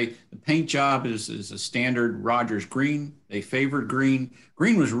 Okay, the paint job is a standard Rogers green. They favored green.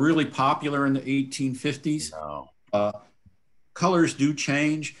 Green was really popular in the 1850s. No. Colors do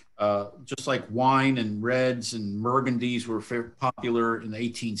change, just like wine and reds and burgundies were popular in the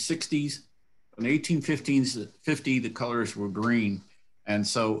 1860s. In the 1850s, the colors were green. And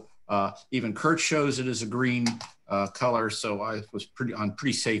so even Kurt shows it as a green color. So I was on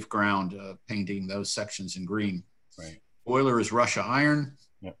pretty safe ground painting those sections in green. Right. Boiler is Russia iron.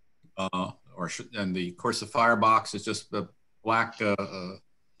 Yep. And of course, the firebox is just the black, sort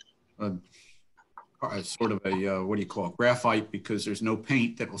of a, what do you call it, graphite, because there's no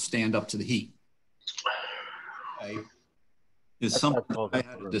paint that will stand up to the heat. Okay. Is something I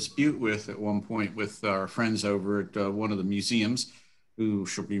had a dispute with at one point with our friends over at one of the museums, who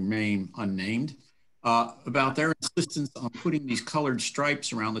should remain unnamed, about their insistence on putting these colored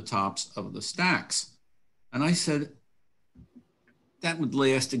stripes around the tops of the stacks. And I said, that would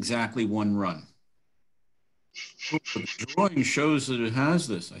last exactly one run. The drawing shows that it has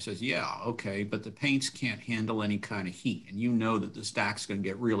this. I said, yeah, okay, but the paints can't handle any kind of heat. And you know that the stack's going to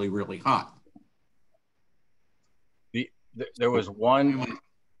get really, really hot. There was one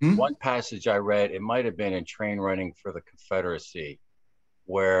passage I read, it might have been in Train Running for the Confederacy,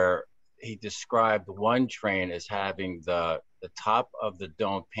 where he described one train as having the top of the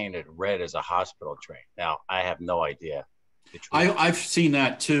dome painted red as a hospital train. Now, I have no idea. I've seen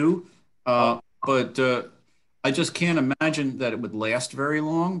that too, but I just can't imagine that it would last very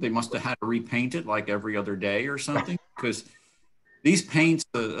long. They must have had to repaint it like every other day or something, because these paints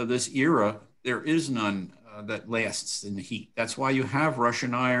of this era, there is none that lasts in the heat. That's why you have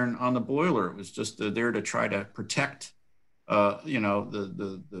Russian iron on the boiler. It was just there to try to protect, you know,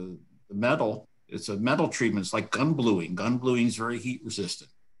 the metal. It's a metal treatment. It's like gun bluing. Gun bluing is very heat resistant.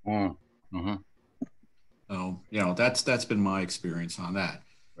 Mm-hmm. So, you know, that's been my experience on that.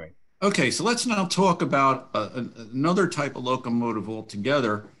 Right. Okay, so let's now talk about another type of locomotive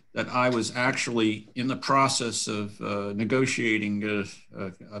altogether that I was actually in the process of negotiating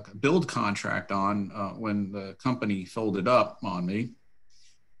a build contract on when the company folded up on me.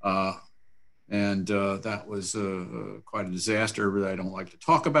 And that was quite a disaster that I don't like to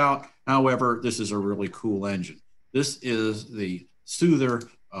talk about. However, this is a really cool engine. This is the Souther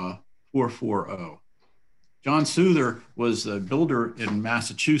 440. John Souther was a builder in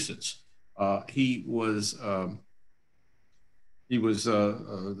Massachusetts. He was the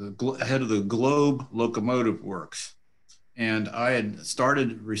head of the Globe Locomotive Works. And I had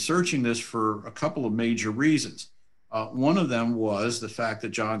started researching this for a couple of major reasons. One of them was the fact that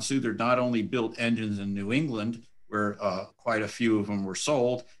John Souther not only built engines in New England, where quite a few of them were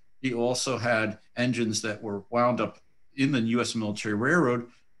sold, he also had engines that were wound up in the U.S. Military Railroad.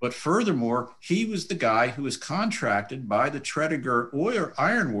 But furthermore, he was the guy who was contracted by the Tredegar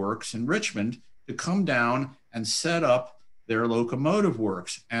Iron Works in Richmond to come down and set up their locomotive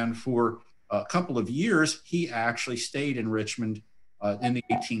works. And for a couple of years, he actually stayed in Richmond in the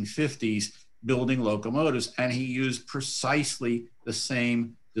 1850s building locomotives, and he used precisely the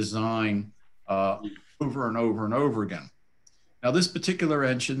same design over and over and over again. Now, this particular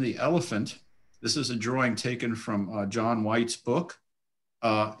engine, the Elephant, this is a drawing taken from John White's book.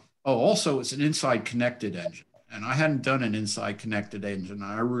 Also, it's an inside connected engine, and I hadn't done an inside connected engine.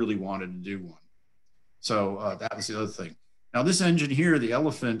 I really wanted to do one. So that was the other thing. Now, this engine here, the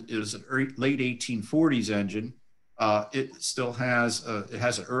Elephant, is a late 1840s engine. It still has, it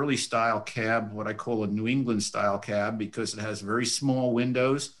has an early style cab, what I call a New England style cab, because it has very small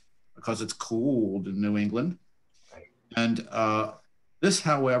windows because it's cold in New England. And this,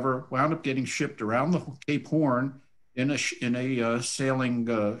 however, wound up getting shipped around the Cape Horn in a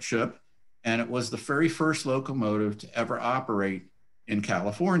sailing ship, and it was the very first locomotive to ever operate in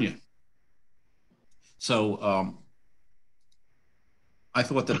California. So I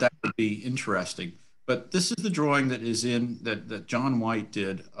thought that would be interesting. But this is the drawing that is in that John White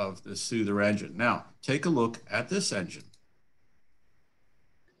did of the Souther engine. Now, take a look at this engine.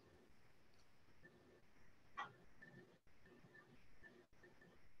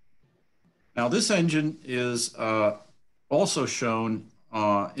 Now, this engine is also shown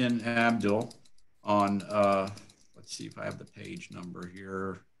in Abdul on, let's see if I have the page number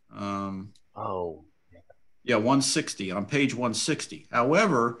here. Yeah, 160, on page 160.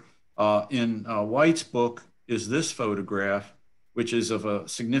 However, in White's book is this photograph, which is of a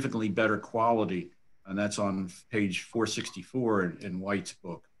significantly better quality, and that's on page 464 in White's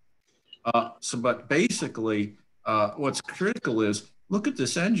book. But basically, what's critical is, look at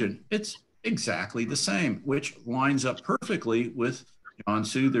this engine. It's exactly the same, which lines up perfectly with John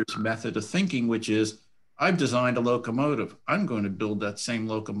Souther's method of thinking, which is, I've designed a locomotive. I'm going to build that same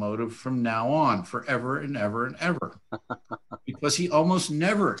locomotive from now on, forever and ever and ever. Because he almost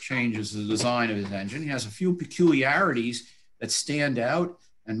never changes the design of his engine. He has a few peculiarities that stand out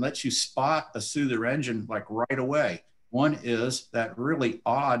and lets you spot a Souther engine like right away. One is that really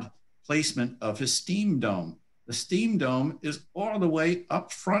odd placement of his steam dome. The steam dome is all the way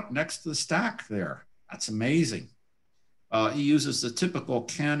up front next to the stack there. That's amazing. He uses the typical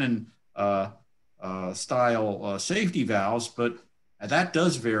Cannon style safety valves, but that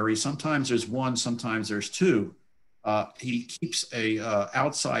does vary. Sometimes there's one, sometimes there's two. He keeps a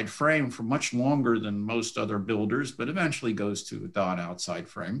outside frame for much longer than most other builders, but eventually goes to a dot outside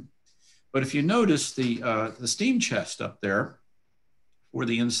frame. But if you notice the steam chest up there for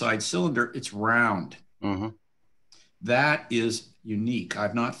the inside cylinder, it's round. Mm-hmm. That is unique.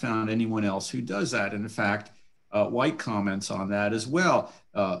 I've not found anyone else who does that. And in fact, White comments on that as well,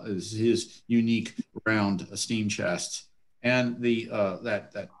 as his unique round steam chests. And the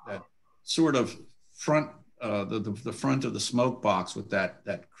that sort of front, the front of the smoke box with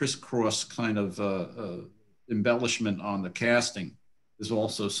that crisscross kind of embellishment on the casting is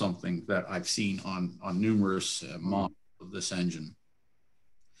also something that I've seen on numerous models of this engine.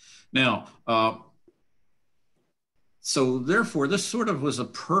 Now, so therefore, this sort of was a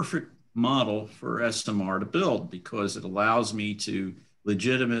perfect model for SMR to build because it allows me to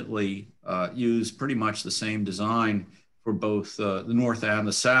legitimately use pretty much the same design for both the North and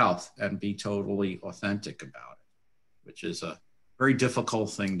the South and be totally authentic about it, which is a very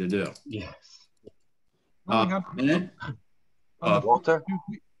difficult thing to do. Yes. Walter?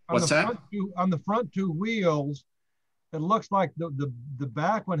 What's that? On the front two wheels, it looks like the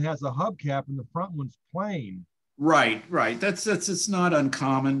back one has a hubcap and the front one's plain. Right. That's it's not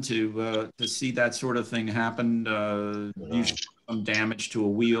uncommon to see that sort of thing happen. Usually some damage to a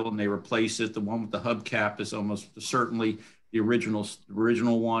wheel and they replace it. The one with the hubcap is almost certainly the original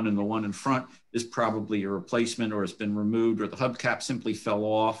one, and the one in front is probably a replacement or has been removed, or the hubcap simply fell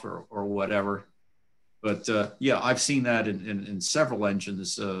off or whatever. But yeah, I've seen that in several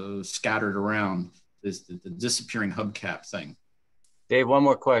engines scattered around, the disappearing hubcap thing. Dave, one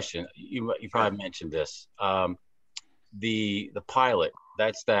more question. You probably mentioned this. The pilot,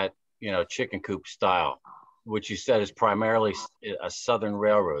 that's that, chicken coop style, which you said is primarily a Southern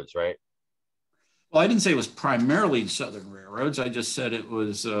railroads, right? Well, I didn't say it was primarily Southern railroads. I just said it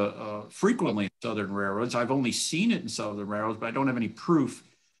was frequently Southern railroads. I've only seen it in Southern railroads, but I don't have any proof.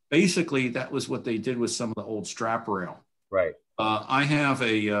 Basically, that was what they did with some of the old strap rail. Right. I have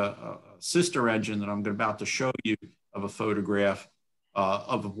a sister engine that I'm about to show you of a photograph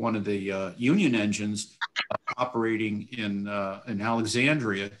of one of the Union engines operating in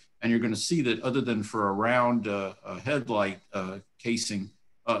Alexandria, and you're going to see that other than for a round headlight casing,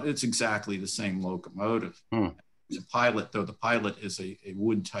 it's exactly the same locomotive. It's a pilot, though the pilot is a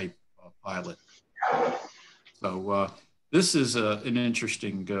wood type pilot. So this is an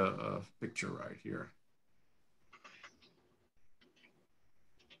interesting picture right here.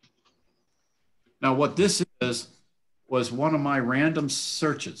 Now, what this is was one of my random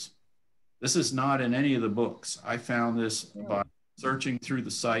searches. This is not in any of the books. I found this by searching through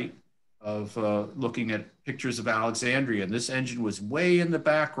the site of looking at pictures of Alexandria, and this engine was way in the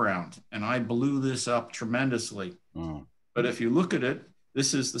background, and I blew this up tremendously. But if you look at it,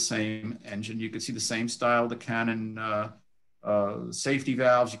 this is the same engine. You can see the same style, the Cannon safety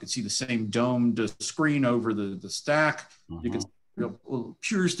valves. You can see the same domed screen over the stack. You can see what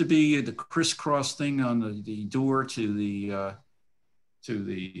appears to be the crisscross thing on the door to the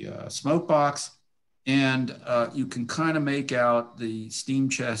smoke box. And you can kind of make out the steam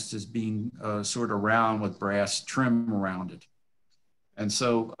chest as being sort of round with brass trim around it. And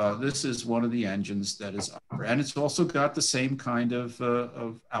so this is one of the engines that is up there. And it's also got the same kind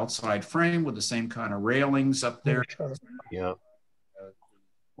of outside frame with the same kind of railings up there. Yep.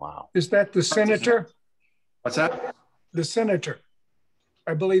 Wow. Is that the Senator? What's that? The Senator.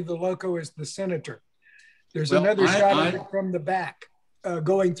 I believe the loco is the Senator. There's another shot of it from the back,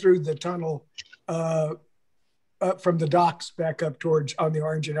 going through the tunnel up from the docks back up towards on the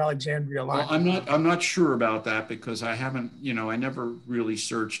Orange and Alexandria line. Well, I'm not sure about that because I haven't, I never really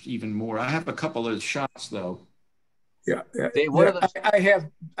searched even more. I have a couple of shots though. Yeah, Dave,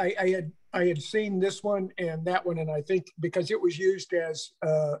 I had seen this one and that one, and I think because it was used as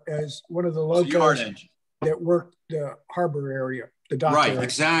one of the locos that worked the harbor area, the dock area. Right,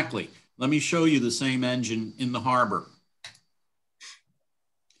 exactly. Let me show you the same engine in the harbor.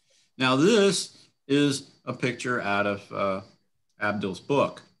 Now this is a picture out of Abdul's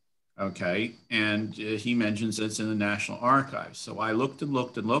book, okay? And he mentions it's in the National Archives. So I looked and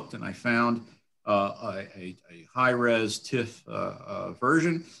looked and looked, and I found a high-res TIFF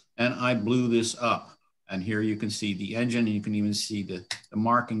version, and I blew this up. And here you can see the engine, and you can even see the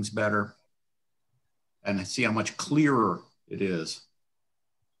markings better, and see how much clearer it is.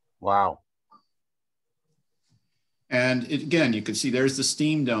 Wow. And again, you can see there's the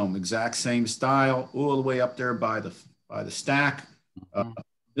steam dome, exact same style, all the way up there by the stack.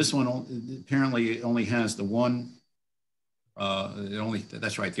 This one apparently only has the one.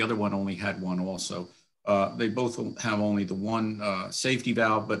 That's right. The other one only had one also. They both have only the one safety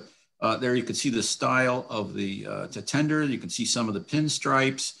valve, but there you can see the style of the tender. You can see some of the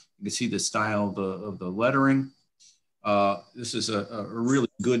pinstripes. You can see the style of the lettering. This is a really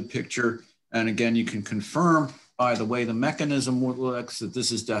good picture. And again, you can confirm by the way the mechanism looks that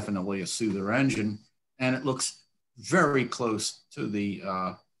this is definitely a Souther engine, and it looks very close to the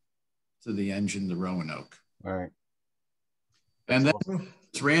engine, the Roanoke. All right. And then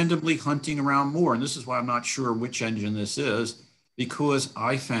it's randomly hunting around more, and this is why I'm not sure which engine this is, because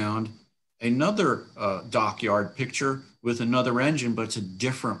I found another dockyard picture with another engine, but it's a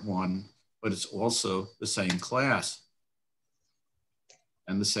different one, but it's also the same class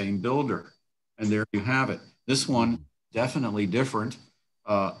and the same builder. And there you have it. This one, definitely different.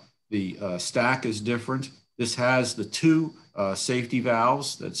 The stack is different. This has the two safety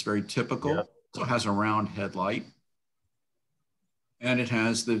valves. That's very typical. Yep. So it has a round headlight. And it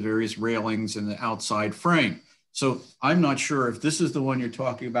has the various railings in the outside frame. So I'm not sure if this is the one you're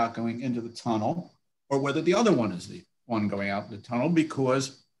talking about going into the tunnel or whether the other one is the one going out the tunnel,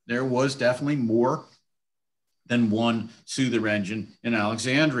 because there was definitely more than one Souther engine in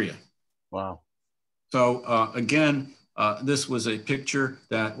Alexandria. Wow. So again, this was a picture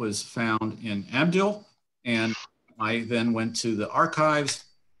that was found in Abdil, and I then went to the archives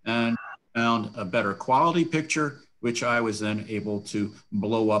and found a better quality picture, which I was then able to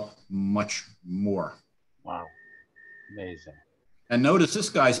blow up much more. Wow. Amazing. And notice this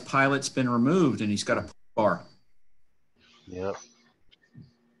guy's pilot's been removed and he's got a bar. Yep.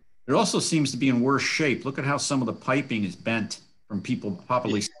 It also seems to be in worse shape. Look at how some of the piping is bent from people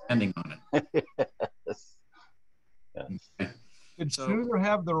probably standing on it. Yes. Okay. Did So, Souther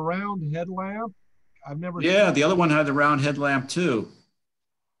have the round headlamp? I've never yeah, seen the other one had the round headlamp too,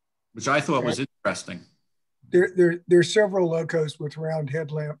 which I thought was interesting. There's several locos with round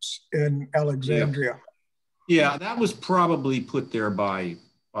headlamps in Alexandria. Yeah, that was probably put there by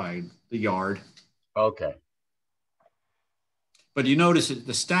the yard. Okay. But you notice that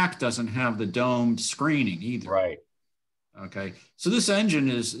the stack doesn't have the domed screening either. Right. Okay, so this engine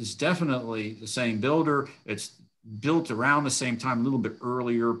is definitely the same builder. It's built around the same time, a little bit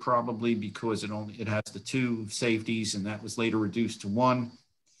earlier probably, because it has the two safeties, and that was later reduced to one.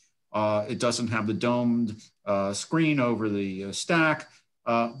 It doesn't have the domed screen over the stack,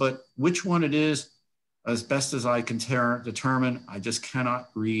 but which one it is, as best as I can determine, I just cannot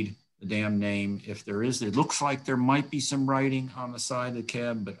read the damn name. If there is, it looks like there might be some writing on the side of the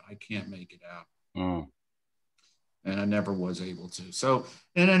cab, but I can't make it out. Mm. And I never was able to. So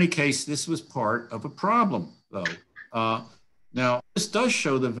in any case, this was part of a problem though. Now, this does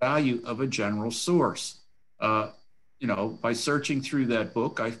show the value of a general source. You know, by searching through that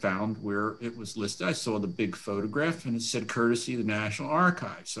book, I found where it was listed. I saw the big photograph and it said courtesy of the National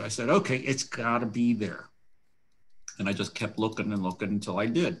Archives. So I said, okay, it's gotta be there. And I just kept looking and looking until I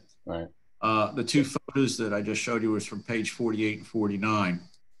did. Right. The two photos that I just showed you was from page 48 and 49.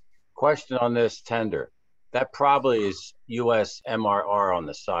 Question on this tender. That probably is USMRR on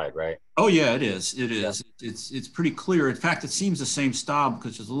the side, right? Oh yeah, it is. It is. Yeah. It's pretty clear. In fact, it seems the same style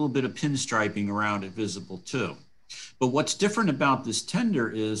because there's a little bit of pinstriping around it visible too. But what's different about this tender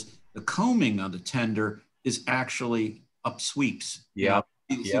is the combing of the tender is actually up sweeps. Yeah.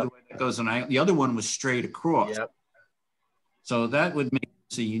 You see the way that goes on. The other one was straight across. Yep. So that would make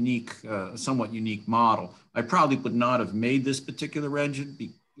this a unique, somewhat unique model. I probably would not have made this particular engine,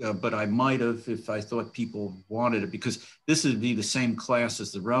 but I might have if I thought people wanted it, because this would be the same class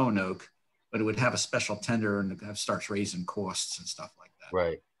as the Roanoke, but it would have a special tender and it starts raising costs and stuff like that.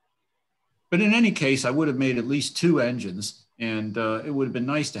 Right. But in any case, I would have made at least two engines, and it would have been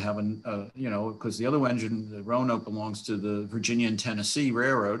nice to have you know, because the other engine, the Roanoke, belongs to the Virginia and Tennessee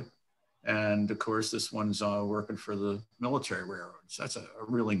Railroad. And of course, this one's working for the military railroads. That's a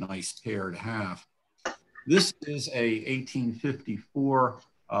really nice pair to have. This is a 1854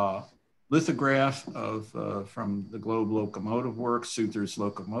 lithograph of from the Globe Locomotive Works, Souther's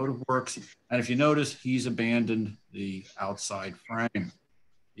Locomotive Works. And if you notice, he's abandoned the outside frame.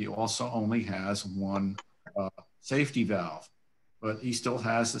 He also only has one safety valve, but he still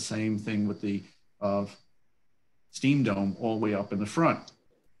has the same thing with the steam dome all the way up in the front.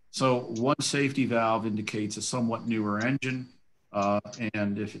 So one safety valve indicates a somewhat newer engine.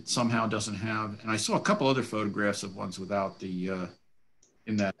 And if it somehow doesn't have, and I saw a couple other photographs of ones without the,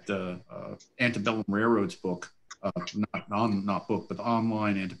 in that Antebellum Railroads book, not book, but the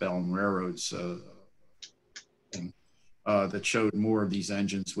online Antebellum Railroads thing, that showed more of these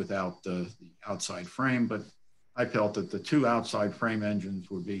engines without the outside frame. But I felt that the two outside frame engines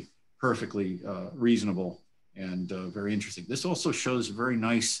would be perfectly reasonable and very interesting. This also shows a very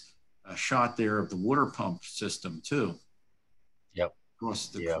nice shot there of the water pump system too. Yep. Across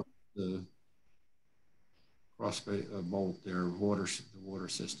the cross bolt there, the water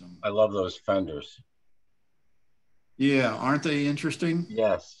system. I love those fenders. Yeah, aren't they interesting?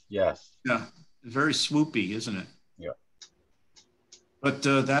 Yes, yes. Yeah, very swoopy, isn't it? Yeah. But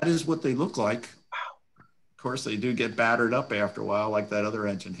that is what they look like. Of course, they do get battered up after a while, like that other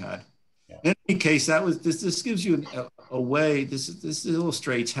engine had. Yeah. In any case, that was this gives you a way. This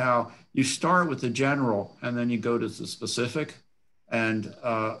illustrates how you start with the general and then you go to the specific. And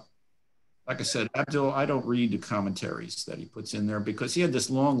like I said, Abdul, I don't read the commentaries that he puts in there because he had this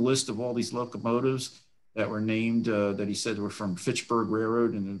long list of all these locomotives that were named that he said were from Fitchburg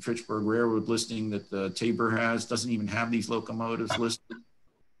Railroad, and the Fitchburg Railroad listing that Tabor has doesn't even have these locomotives listed.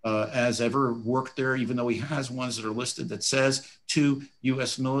 has ever worked there, even though he has ones that are listed that says to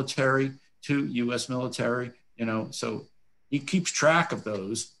U.S. military, you know, so he keeps track of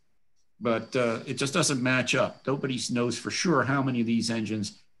those, but it just doesn't match up. Nobody knows for sure how many of these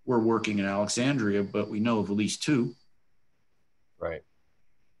engines were working in Alexandria, but we know of at least 2. Right.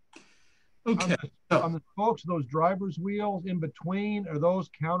 Okay. On the spokes, those driver's wheels in between, are those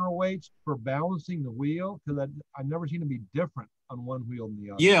counterweights for balancing the wheel? Because I've never seen them be different on one wheel than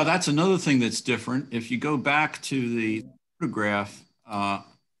the other. Yeah, that's another thing that's different. If you go back to the photograph, let's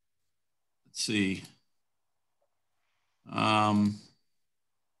see. The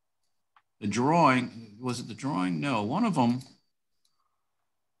drawing, was it the drawing? No, one of them,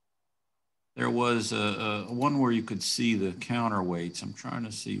 there was a one where you could see the counterweights. I'm trying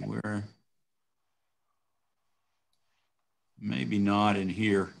to see where, maybe not in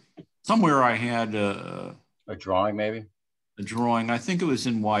here. Somewhere I had a drawing, maybe? A drawing, I think it was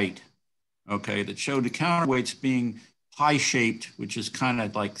in white, okay, that showed the counterweights being pie-shaped, which is kind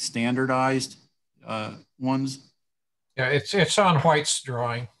of like standardized ones. Yeah, it's on White's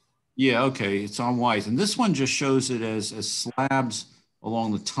drawing. Yeah, okay, it's on White. And this one just shows it as slabs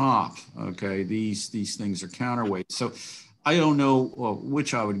along the top, okay? These things are counterweights. So I don't know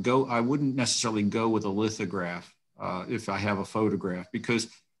which I would go. I wouldn't necessarily go with a lithograph if I have a photograph, because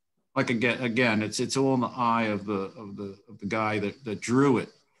like again, it's all in the eye of the guy that drew it.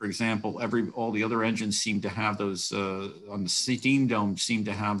 For example, all the other engines seem to have those on the steam dome seem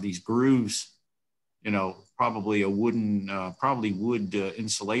to have these grooves, you know, probably a wooden, wood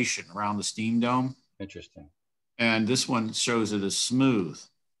insulation around the steam dome. Interesting. And this one shows it as smooth,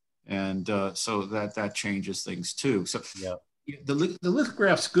 and so that changes things too. So yeah, the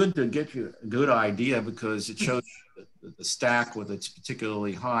lithograph's good to get you a good idea, because it shows the stack with its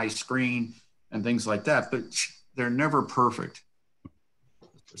particularly high screen and things like that, but they're never perfect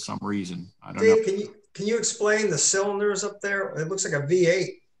for some reason. I don't know. Dave, can you explain the cylinders up there? It looks like a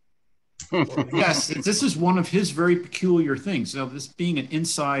V8. Yes, this is one of his very peculiar things. Now, this being an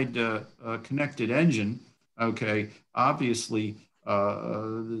inside connected engine, okay, obviously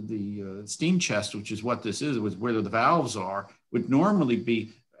the steam chest, which is what this is, was where the valves are, would normally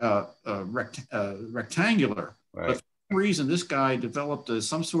be rectangular. Right. But for some reason, this guy developed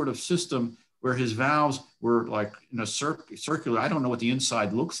some sort of system where his valves were like in a circular. I don't know what the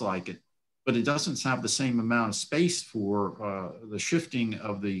inside looks like, but it doesn't have the same amount of space for the shifting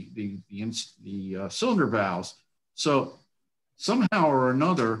of the cylinder valves. So somehow or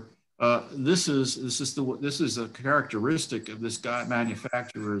another, this is a characteristic of this guy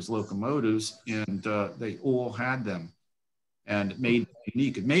manufacturer's locomotives, and they all had them, and it made it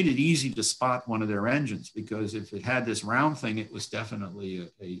unique. It made it easy to spot one of their engines, because if it had this round thing, it was definitely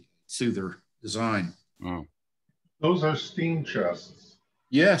a souther design. Mm. Those are steam chests.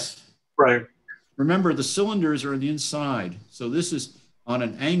 Yes. Right. Remember, the cylinders are on the inside. So this is on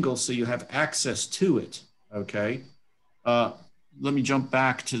an angle, so you have access to it, okay? Let me jump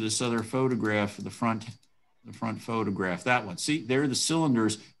back to this other photograph, the front photograph, that one. See, there are the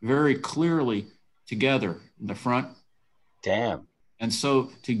cylinders very clearly together in the front. Damn. And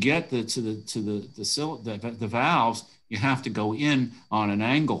so to get the valves, you have to go in on an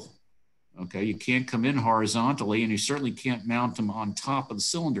angle. Okay, you can't come in horizontally, and you certainly can't mount them on top of the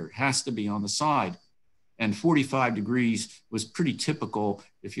cylinder. It has to be on the side. And 45 degrees was pretty typical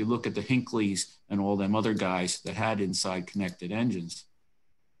if you look at the Hinkleys and all them other guys that had inside connected engines.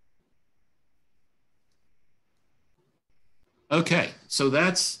 Okay, so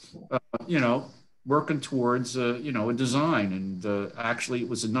that's, working towards, a design. And actually, it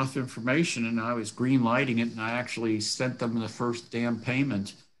was enough information, and I was green lighting it, and I actually sent them the first damn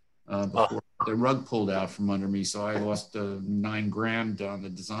payment before the rug pulled out from under me. So I lost $9 grand on the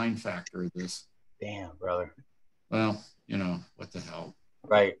design factor of this. Damn, brother. Well, what the hell.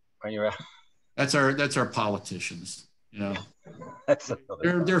 Right. When you're out. That's our politicians, That's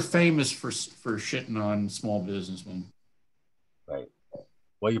they're famous for shitting on small businessmen. Right.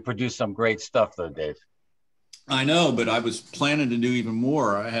 Well, you produced some great stuff though, Dave. I know, but I was planning to do even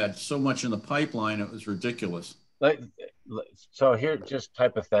more. I had so much in the pipeline, it was ridiculous. So here, just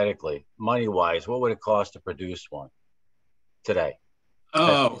hypothetically, money-wise, what would it cost to produce one today?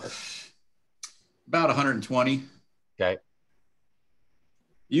 Oh, about 120. Okay.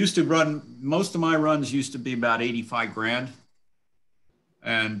 Used to run, most of my runs used to be about 85 grand.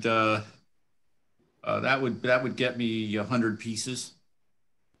 And that would get me 100 pieces.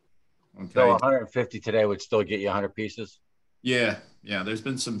 Okay. So 150 today would still get you 100 pieces? Yeah. There's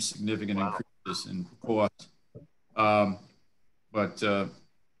been some significant increases in cost. But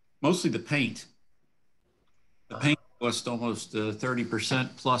mostly the paint. The paint Cost almost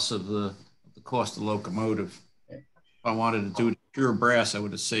 30% plus of the cost of the locomotive. If I wanted to do it pure brass, I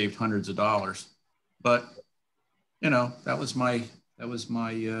would have saved hundreds of dollars. But you know, that was my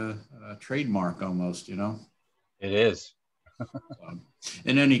trademark almost. You know. It is.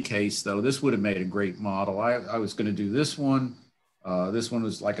 In any case, though, this would have made a great model. I was going to do this one. This one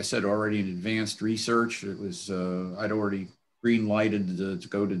was, like I said, already in advanced research. It was I'd already green lighted to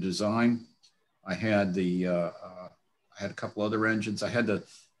go to design. I had I had a couple other engines. I had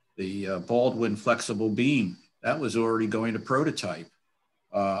the Baldwin flexible beam that was already going to prototype.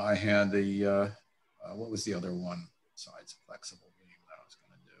 I had the what was the other one besides the flexible beam that I was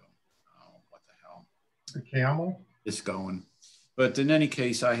going to do? Oh, what the hell? The Camel. It's going. But in any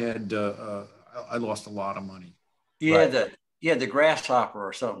case, I had I lost a lot of money. Yeah, the grasshopper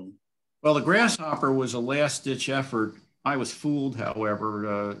or something. Well, the grasshopper was a last-ditch effort. I was fooled,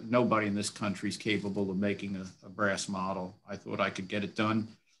 however. Nobody in this country is capable of making a brass model. I thought I could get it done.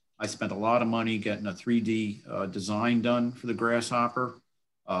 I spent a lot of money getting a 3D design done for the grasshopper,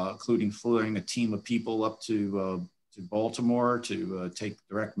 including flying a team of people up to Baltimore to take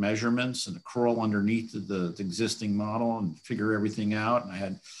direct measurements and to crawl underneath the existing model and figure everything out. And I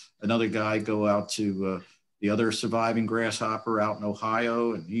had another guy go out to the other surviving grasshopper out in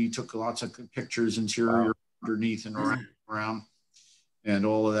Ohio, and he took lots of pictures interior, underneath and around and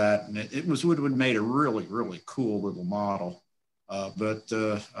all of that. And it would have made a really, really cool little model. But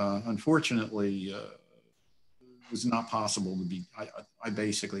unfortunately, it was not possible to be, I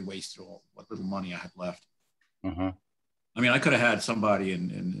basically wasted all what little money I had left. Mm-hmm. I mean, I could have had somebody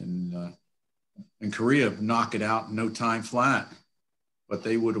in Korea knock it out in no time flat, but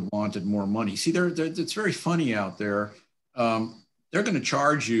they would have wanted more money. See, it's very funny out there. They're going to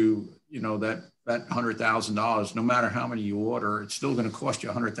charge you, you know, that $100,000, no matter how many you order, it's still going to cost you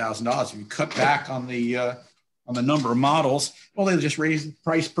 $100,000. If you cut back on the number of models, well, they'll just raise the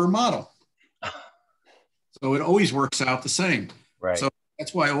price per model. So it always works out the same. Right. So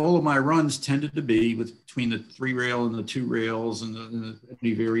that's why all of my runs tended to be between the 3-rail and the 2 rails and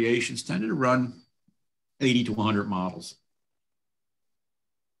any variations tended to run 80 to 100 models.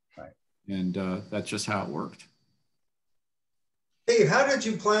 Right. And that's just how it worked. Dave, how did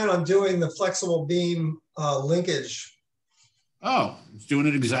you plan on doing the flexible beam linkage? Oh, it's doing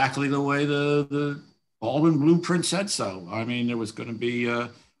it exactly the way the Baldwin blueprint said so. I mean, there was going to be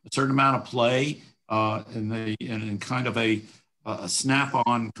a certain amount of play and kind of a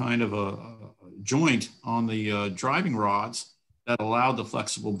snap-on kind of a joint on the driving rods that allowed the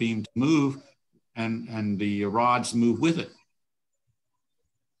flexible beam to move and the rods move with it.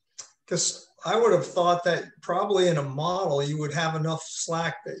 Because I would have thought that probably in a model you would have enough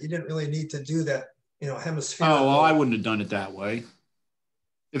slack that you didn't really need to do that, you know, hemispherical. Oh, well, I wouldn't have done it that way.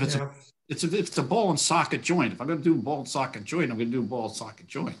 If it's a ball and socket joint, if I'm going to do a ball and socket joint, I'm going to do a ball and socket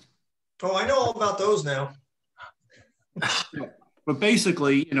joint. Oh, I know all about those now. But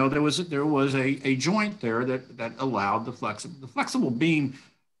basically, you know, there was a joint there that allowed the flexible beam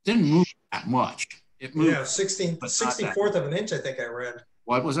didn't move that much. It moved. Yeah, 64th of an inch, I think I read.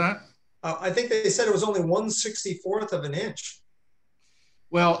 What was that? I think they said it was only 1/64th of an inch.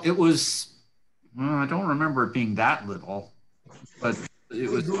 Well, it was, I don't remember it being that little, but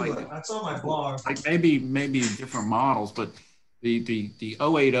it was like, that's on my blog. Like maybe different models, but the 080, the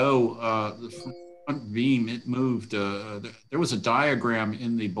front beam, it moved. There was a diagram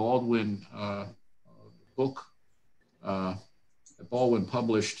in the Baldwin book that Baldwin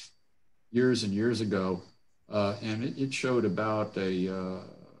published years and years ago, and it showed about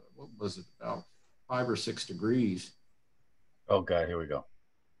what was it, about 5 or 6 degrees. Oh God, here we go.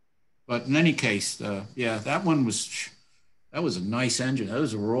 But in any case, yeah, that was a nice engine.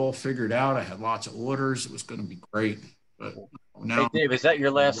 Those were all figured out. I had lots of orders. It was going to be great. But now, hey Dave, is that your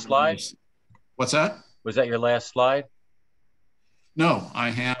last slide? What's that? Was that your last slide? No,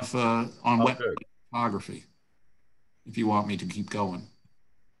 I have on wet photography. If you want me to keep going.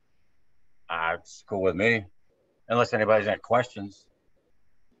 It's cool with me, unless anybody's got questions.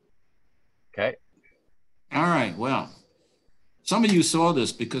 Okay. All right. Well, some of you saw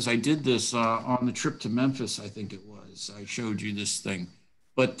this because I did this on the trip to Memphis. I think it was. I showed you this thing,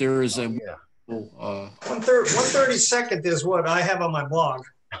 but there is a 1/32 is what I have on my blog.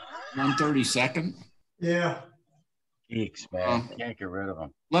 1/32. Yeah. Geeks, man. Can't get rid of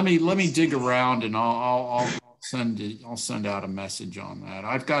them. Let me dig around and I'll send out a message on that.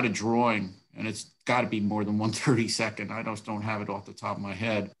 I've got a drawing and it's got to be more than 1/32. I just don't have it off the top of my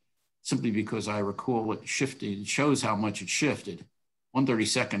head, simply because I recall it shifted. It shows how much it shifted.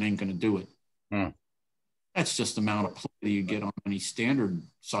 1/32 ain't going to do it. That's just the amount of play that you get on any standard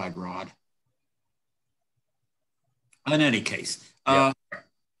side rod. In any case,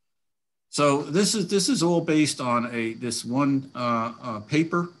 so this is all based on this one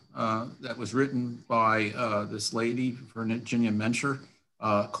paper that was written by this lady, Virginia Mencher,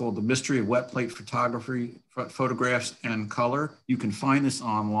 called "The Mystery of Wet Plate Photography, Photographs and Color." You can find this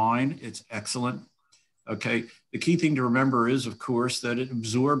online. It's excellent. Okay. The key thing to remember is, of course, that it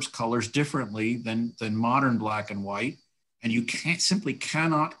absorbs colors differently than modern black and white, and you simply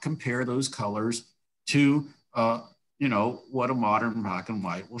cannot compare those colors to what a modern black and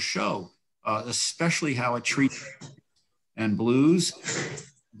white will show. Especially how it treats and blues,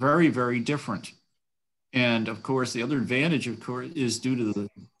 very, very different. And of course, the other advantage, of course, is due to the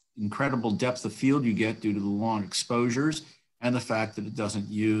incredible depth of field you get due to the long exposures and the fact that it doesn't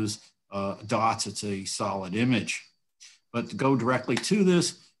use dots. It's a solid image. But to go directly to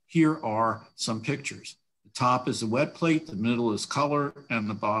this, here are some pictures. The top is a wet plate, the middle is color, and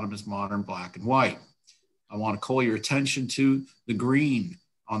the bottom is modern black and white. I want to call your attention to the green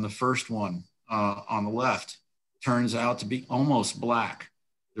on the first one on the left. Turns out to be almost black.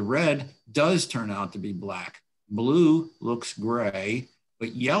 The red does turn out to be black. Blue looks gray,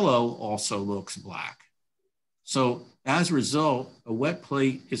 but yellow also looks black. So as a result, a wet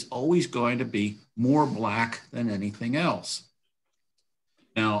plate is always going to be more black than anything else.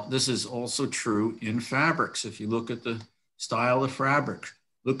 Now, this is also true in fabrics. If you look at the style of fabric,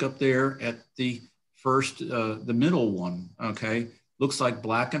 look up there at the first, the middle one, okay? Looks like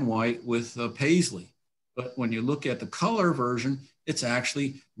black and white with paisley. But when you look at the color version, it's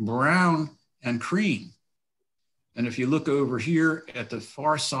actually brown and cream. And if you look over here at the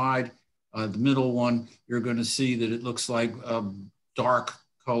far side, the middle one, you're going to see that it looks like a dark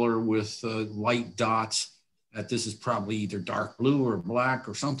color with light dots. That this is probably either dark blue or black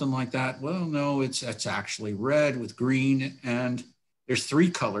or something like that. Well, no, it's actually red with green, and there's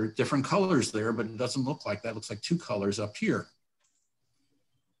different colors there, but it doesn't look like that. It looks like two colors up here.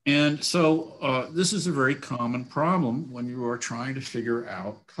 And so this is a very common problem when you are trying to figure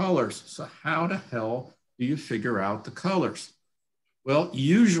out colors. So how the hell do you figure out the colors? Well,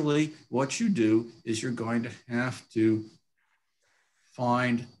 usually what you do is you're going to have to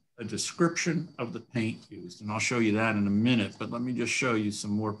find a description of the paint used. And I'll show you that in a minute, but let me just show you some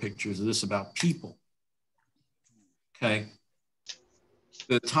more pictures of this about people. Okay.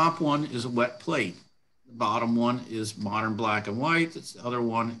 The top one is a wet plate. The bottom one is modern black and white. The other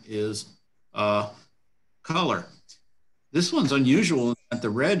one is color. This one's unusual in that the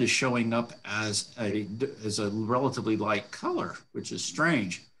red is showing up as a relatively light color, which is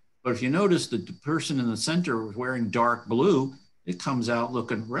strange. But if you notice that the person in the center was wearing dark blue, it comes out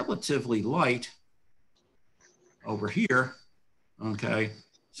looking relatively light over here. Okay.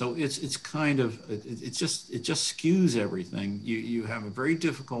 So it's kind of, it just skews everything. You have a very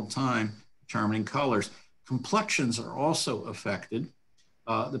difficult time determining colors. Complexions are also affected.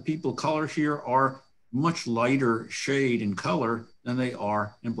 The people color here are much lighter shade in color than they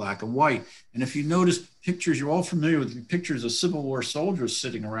are in black and white. And if you notice pictures, you're all familiar with pictures of Civil War soldiers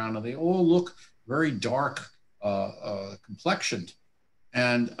sitting around, and they all look very dark complexioned.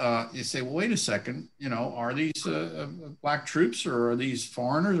 And you say, well, wait a second, are these black troops or are these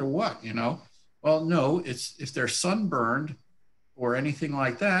foreigners or what, Well, no, if they're sunburned or anything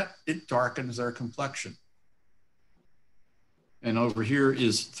like that, it darkens their complexion. And over here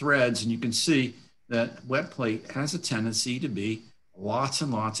is threads, and you can see that wet plate has a tendency to be lots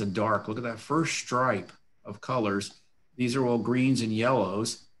and lots of dark. Look at that first stripe of colors. These are all greens and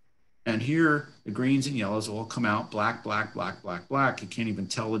yellows. And here, the greens and yellows all come out black, black, black, black, black. You can't even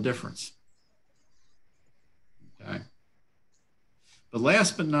tell the difference. Okay. But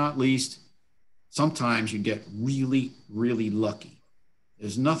last but not least, sometimes you get really, really lucky.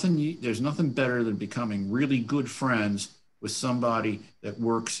 There's nothing better than becoming really good friends with somebody that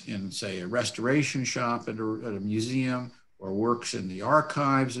works in, say, a restoration shop at a museum, or works in the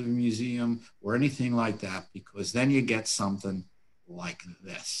archives of a museum, or anything like that, because then you get something like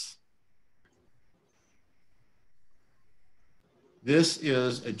this. This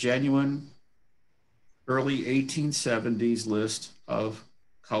is a genuine early 1870s list of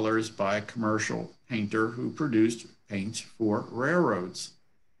colors by a commercial painter who produced paints for railroads.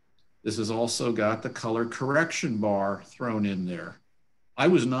 This has also got the color correction bar thrown in there. I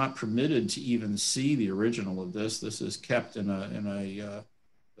was not permitted to even see the original of this. This is kept in a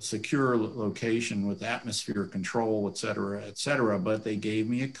secure location with atmosphere control, et cetera, but they gave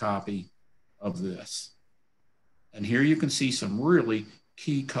me a copy of this. And here you can see some really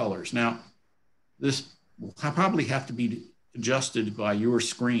key colors. Now, this will probably have to be adjusted by your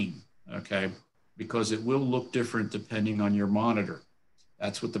screen, okay? Because it will look different depending on your monitor.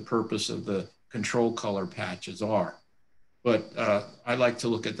 That's what the purpose of the control color patches are. But I like to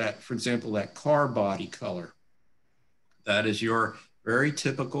look at that, for example, that car body color. That is your very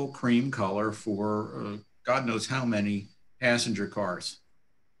typical cream color for God knows how many passenger cars.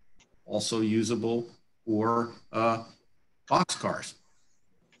 Also usable for box cars.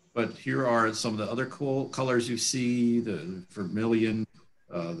 But here are some of the other cool colors you see: the vermilion,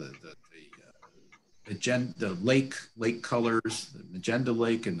 the lake colors, the magenta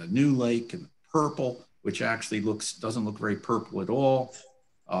lake and the new lake, and the purple, which actually doesn't look very purple at all.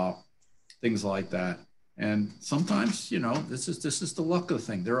 Things like that. And sometimes, you know, this is the luck of the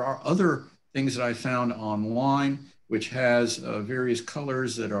thing. There are other things that I found online which has various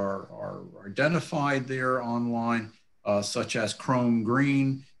colors that are identified there online, such as chrome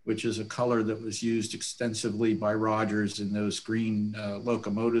green, which is a color that was used extensively by Rogers in those green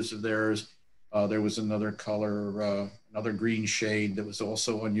locomotives of theirs. There was another color, another green shade that was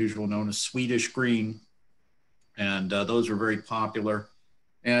also unusual, known as Swedish green. And those were very popular.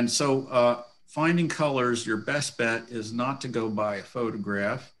 And so finding colors, your best bet is not to go by a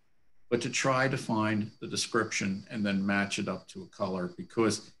photograph, but to try to find the description and then match it up to a color,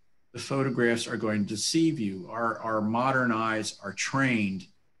 because the photographs are going to deceive you. Our modern eyes are trained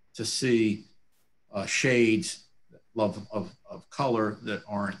to see shades of color that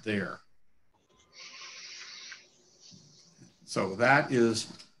aren't there. So that's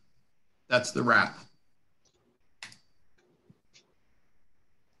the wrap.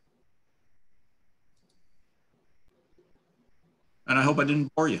 And I hope I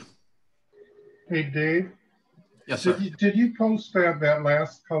didn't bore you. Hey, Dave. Yes, sir. Did you post that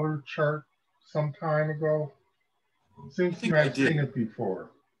last color chart some time ago? It seems to me I've seen it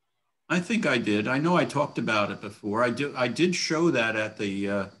before. I think I did. I know I talked about it before. I did show that at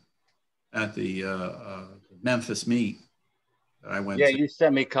the Memphis meet that I went to. Yeah, you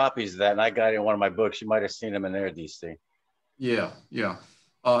sent me copies of that, and I got it in one of my books. You might have seen them in there, DC. Yeah, yeah.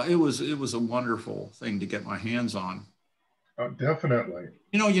 It was a wonderful thing to get my hands on. Oh, definitely.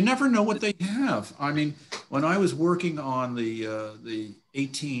 You know, you never know what they have. I mean, when I was working on the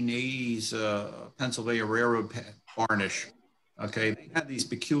 1880s Pennsylvania Railroad varnish, okay, they had these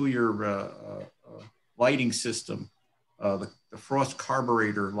peculiar lighting system, the frost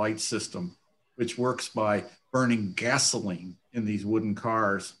carburetor light system, which works by burning gasoline in these wooden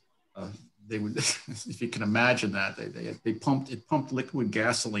cars. They would, if you can imagine that, they pumped liquid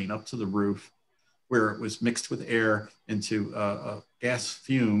gasoline up to the roof, where it was mixed with air into gas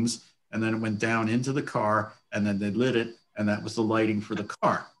fumes, and then it went down into the car, and then they lit it, and that was the lighting for the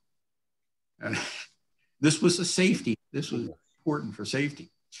car. And this was a safety. This was important for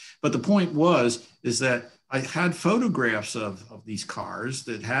safety. But the point is that I had photographs of these cars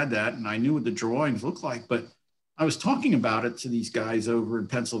that had that, and I knew what the drawings looked like, but I was talking about it to these guys over in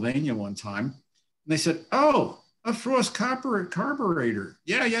Pennsylvania one time, and they said, "Oh, a frost carburetor.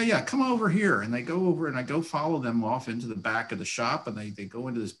 Yeah. Come over here." And they go over, and I go follow them off into the back of the shop, and they go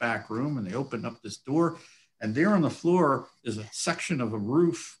into this back room, and they open up this door, and there on the floor is a section of a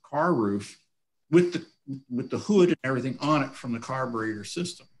roof, car roof, with the hood and everything on it from the carburetor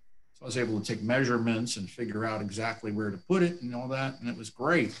system. So I was able to take measurements and figure out exactly where to put it and all that, and it was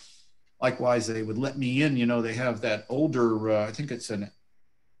great. Likewise, they would let me in. You know, they have that older, I think it's an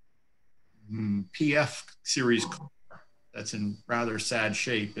PF series car that's in rather sad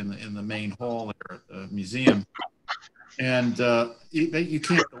shape in the main hall there at the museum, and you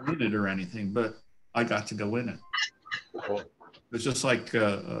can't go in it or anything, but I got to go in it. It was just like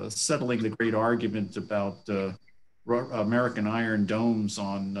settling the great argument about American iron domes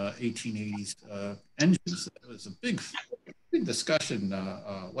on 1880s engines. It was a big discussion.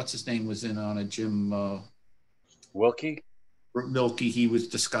 What's his name was in on it? Jim Wilkie. He was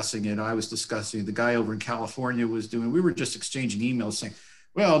discussing it. I was discussing it. The guy over in California was doing. We were just exchanging emails saying,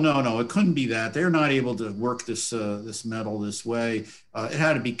 "Well, no, it couldn't be that. They're not able to work this metal this way. It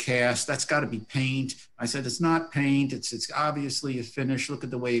had to be cast. That's got to be paint." I said, "It's not paint. It's obviously a finish. Look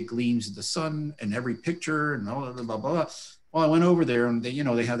at the way it gleams in the sun and every picture and all blah, blah, blah." Well, I went over there, and they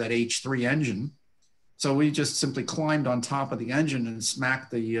have that H3 engine. So we just simply climbed on top of the engine and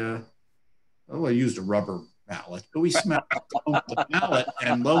smacked I used a rubber mallet, but we smacked the mallet,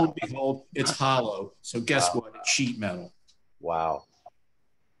 and lo and behold, it's hollow. So guess what? It's sheet metal. Wow.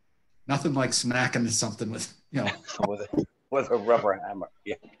 Nothing like smacking something with with a rubber hammer.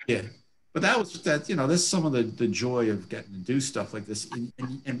 Yeah. Yeah. But that's some of the joy of getting to do stuff like this.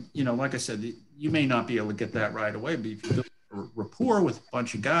 And like I said, you may not be able to get that right away, but if you build a rapport with a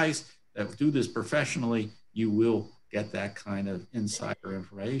bunch of guys that do this professionally, you will get that kind of insider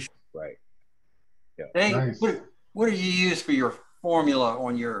information. Right. Yeah. Hey, nice. What do you use for your formula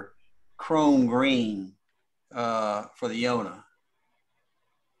on your chrome green? for the Yona?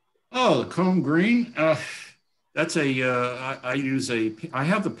 Oh, the chrome green. That's I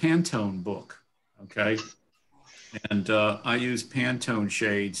have the Pantone book. Okay. And I use Pantone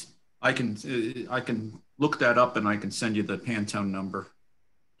shades. I can look that up and I can send you the Pantone number.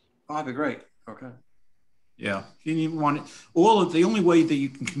 Oh, that'd be great. Okay. Yeah, you need want the only way that you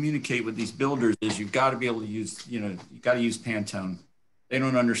can communicate with these builders is you've got to be able to use, you got to use Pantone. They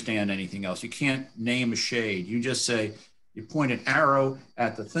don't understand anything else. You can't name a shade. You just say, you point an arrow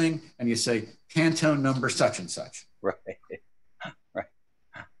at the thing and you say Pantone number such and such. Right. Right.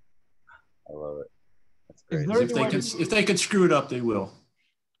 I love it. That's great. If they could screw it up, they will.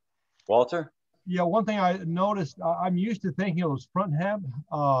 Walter? Yeah, one thing I noticed, I'm used to thinking of those front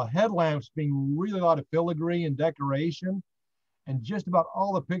headlamps being really a lot of filigree and decoration. And just about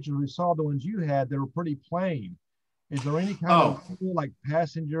all the pictures we saw, the ones you had, they were pretty plain. Is there any kind of like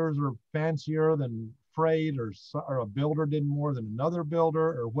passengers are fancier than freight, or a builder did more than another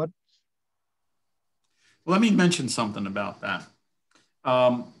builder, or what? Let me mention something about that.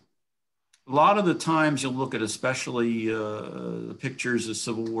 A lot of the times you'll look at, especially the pictures of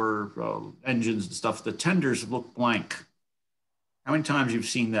Civil War engines and stuff, the tenders look blank. How many times you've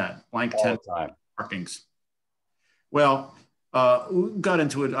seen that? Blank tender markings. Well, we got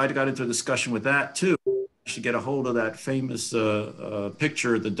into it. I got into a discussion with that too. To get a hold of that famous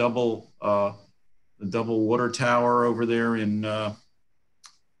picture, the double water tower over there in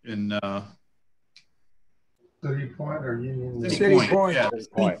City Point or Union? City Point. Yeah,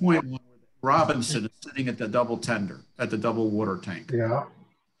 City Point. Robinson is sitting at the double tender, at the double water tank. Yeah.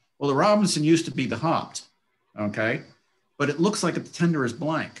 Well, the Robinson used to be the hopped, okay? But it looks like the tender is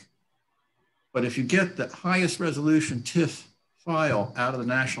blank. But if you get the highest resolution TIFF file out of the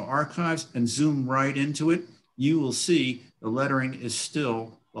National Archives and zoom right into it, you will see the lettering is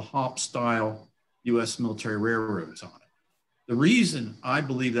still the hop style U.S. military railroads on it. The reason I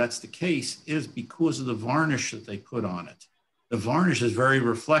believe that's the case is because of the varnish that they put on it. The varnish is very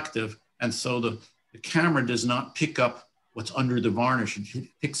reflective, and so the camera does not pick up what's under the varnish. It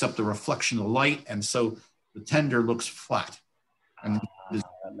picks up the reflection of the light, and so the tender looks flat. And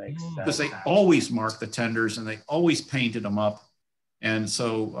that makes sense. Because they always mark the tenders and they always painted them up, and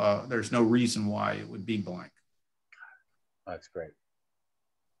so there's no reason why it would be blank. That's great.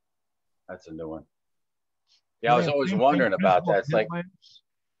 That's a new one. Yeah, I was always wondering about that. It's like,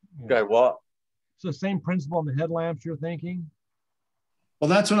 good, what? So the same principle on the headlamps you're thinking? Well,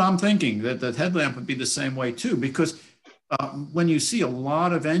 that's what I'm thinking, that the headlamp would be the same way too, because when you see a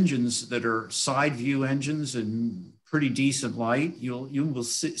lot of engines that are side view engines and pretty decent light, you will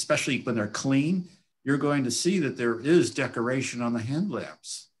see, especially when they're clean, you're going to see that there is decoration on the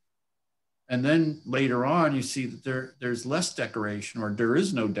headlamps. And then later on, you see that there's less decoration, or there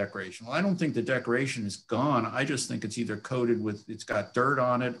is no decoration. Well, I don't think the decoration is gone. I just think it's either coated with, it's got dirt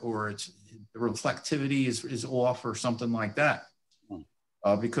on it, or the reflectivity is off, or something like that.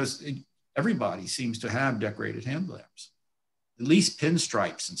 Because everybody seems to have decorated headlamps, at least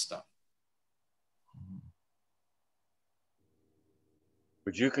pinstripes and stuff.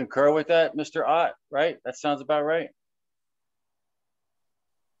 Would you concur with that, Mr. Ott? Right? That sounds about right.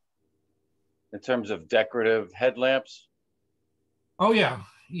 In terms of decorative headlamps? Oh, yeah.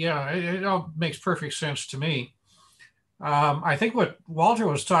 Yeah, it all makes perfect sense to me. I think what Walter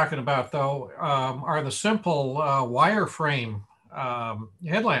was talking about, though, are the simple wireframe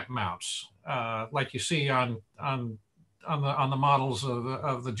headlamp mounts, like you see on the models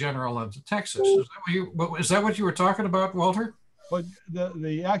of the General and the Texas. Is that what you were talking about, Walter? But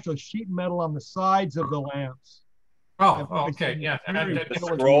the actual sheet metal on the sides of the lamps. Oh, okay, yeah. The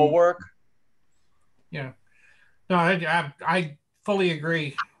scroll work. Yeah, no, I fully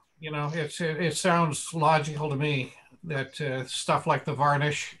agree. You know, it sounds logical to me that stuff like the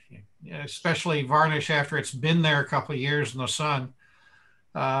varnish, especially varnish after it's been there a couple of years in the sun,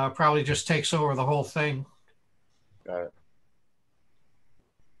 probably just takes over the whole thing. Got it.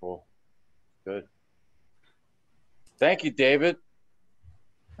 Cool. Good. Thank you, David.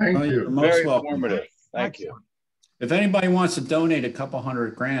 Thank you. Very informative. Thank you. If anybody wants to donate a couple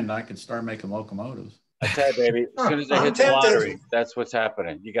 $100,000, I could start making locomotives. I tell you, baby, as soon as they hit the lottery, that's what's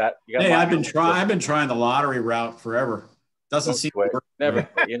happening. You got. Hey, I've been trying the lottery route forever. Doesn't seem to work. Never.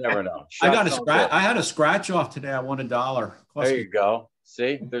 You never know. I had a scratch off today. I won $1. There you go.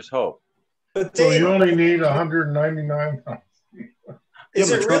 See, there's hope. But so you only need $199.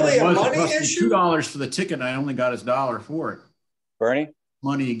 Is it really a money issue? $2 for the ticket. And I only got his $1 for it. Bernie?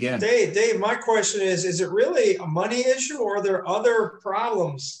 Money again. Dave, my question is it really a money issue, or are there other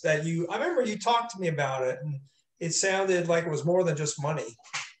problems that I remember you talked to me about it and it sounded like it was more than just money.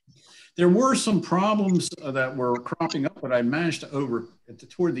 There were some problems that were cropping up, but I managed to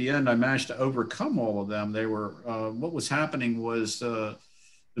toward the end, I managed to overcome all of them. They were, what was happening was the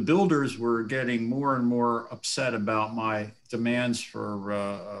builders were getting more and more upset about my demands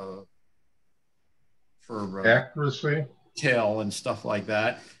for accuracy, detail and stuff like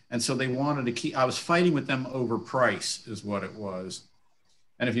that. And so they wanted to keep, I was fighting with them over price is what it was.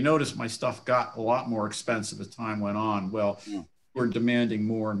 And if you notice, my stuff got a lot more expensive as time went on. Well, we're demanding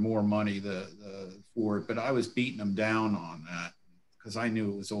more and more money for it, but I was beating them down on that because I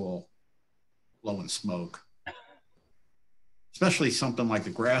knew it was all blowing smoke. Especially something like the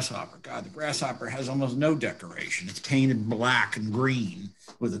Grasshopper. God, the Grasshopper has almost no decoration. It's painted black and green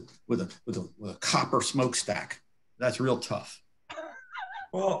with a copper smokestack. That's real tough.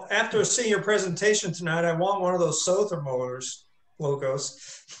 Well, after seeing your presentation tonight, I want one of those Souther motors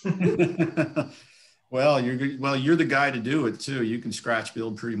logos. Well, you're the guy to do it too. You can scratch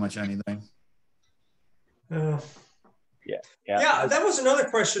build pretty much anything. Yeah, that was another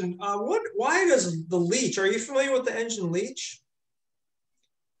question. Why does the leach? Are you familiar with the engine leach?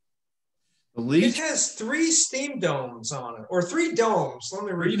 The leach? It has 3 steam domes on it, or 3 domes. Let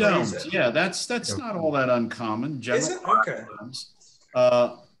me rephrase 3 domes. it. Yeah, that's not all that uncommon. Is it? Okay.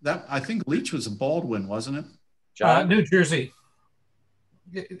 That I think leach was a Baldwin, wasn't it? John? New Jersey.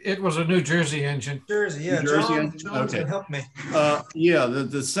 It was a New Jersey engine. Jersey, yeah. New Jersey John okay. can help me. Yeah,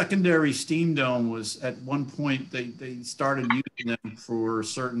 the secondary steam dome was at one point they started using them for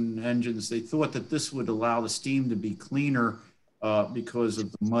certain engines. They thought that this would allow the steam to be cleaner because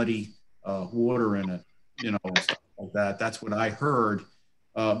of the muddy water in it, you know, stuff like that. That's what I heard.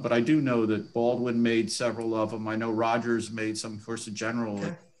 But I do know that Baldwin made several of them. I know Rogers made some. Of course, the General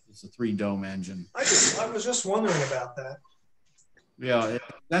is a 3 dome engine. I was just wondering about that. Yeah,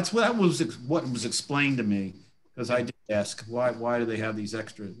 that was explained to me, because I did ask why do they have these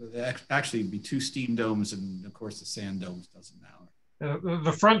extra? Actually, it'd be 2 steam domes, and of course the sand domes doesn't matter.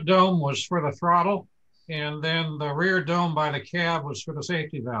 The front dome was for the throttle, and then the rear dome by the cab was for the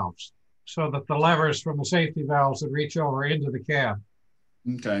safety valves, so that the levers from the safety valves would reach over into the cab.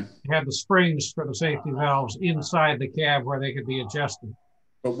 Okay. You had the springs for the safety valves inside the cab where they could be adjusted.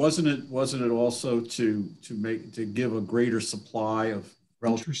 But wasn't it also to give a greater supply of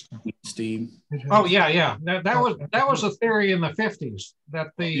relative steam? Oh yeah. That was a theory in the 50s that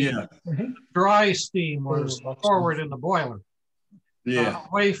the dry steam was forward in the boiler.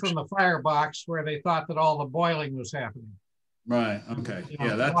 Away from the firebox where they thought that all the boiling was happening. Right. Okay.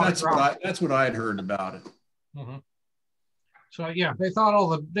 Yeah, that's what I had heard about it. Mm-hmm. So yeah, they thought all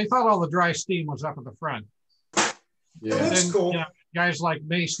the dry steam was up at the front. Yeah, that's cool. You know, guys like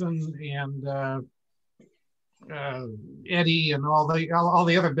Mason and Eddie and all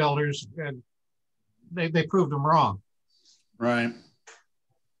the other builders, they proved them wrong. Right.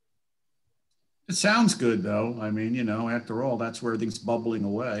 It sounds good though. I mean, you know, after all, that's where everything's bubbling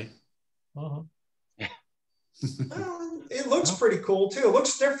away. Well, it looks pretty cool too. It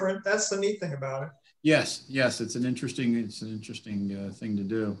looks different. That's the neat thing about it. Yes, it's an interesting thing to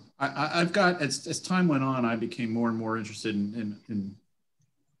do. I've got, as time went on, I became more and more interested in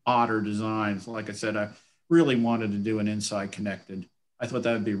odder designs. Like I said, I really wanted to do an inside connected. I thought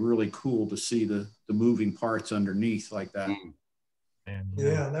that would be really cool to see the moving parts underneath like that.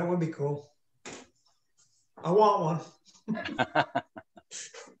 Yeah, that would be cool. I want one.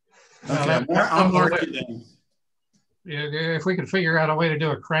 Okay, I'll mark it then. Yeah, if we could figure out a way to do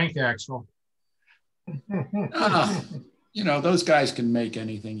a crank axle. You know, those guys can make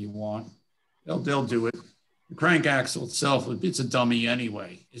anything you want. They'll do it. The crank axle itself, it's a dummy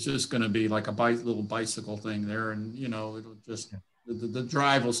anyway. It's just going to be like a little bicycle thing there, and you know, it'll just the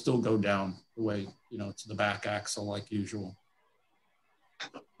drive will still go down the way, you know, to the back axle like usual.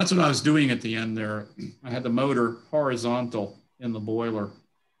 That's what I was doing at the end there. I had the motor horizontal in the boiler.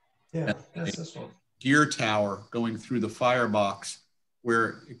 Yeah, that's this one. Gear tower going through the firebox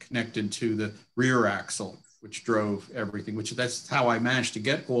where it connected to the rear axle, which drove everything, that's how I managed to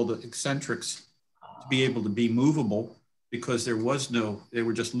get all the eccentrics to be able to be movable, because they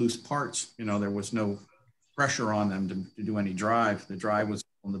were just loose parts. You know, there was no pressure on them to do any drive. The drive was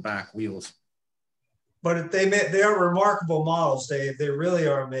on the back wheels. But they are remarkable models, Dave. They really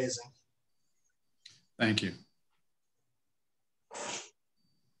are amazing. Thank you.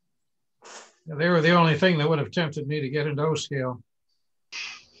 They were the only thing that would have tempted me to get into O-scale.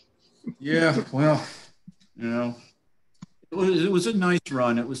 Yeah, well, you know, it was a nice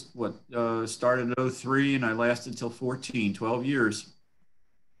run. It was started in 03 and I lasted till 12 years.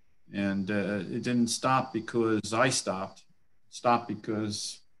 And it didn't stop because I stopped. It stopped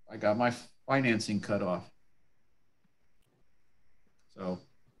because I got my financing cut off. So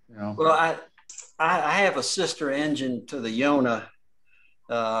You know. Well, I have a sister engine to the Yona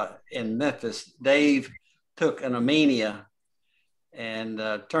in Memphis. Dave took an Armenia and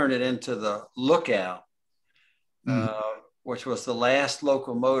turned it into the Lookout, which was the last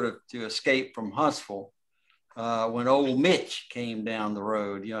locomotive to escape from Huntsville when old Mitch came down the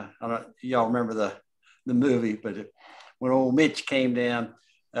road. You know, I don't, y'all remember the movie, but when old Mitch came down,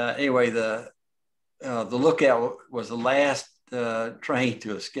 anyway, the Lookout was the last train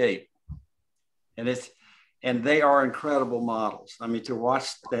to escape, and they are incredible models. I mean, to watch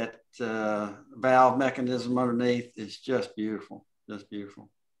that valve mechanism underneath is just beautiful, just beautiful.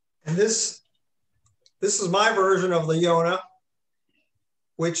 And this is my version of the Yona,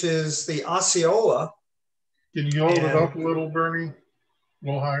 which is the Osceola. Can you hold it up a little, Bernie? A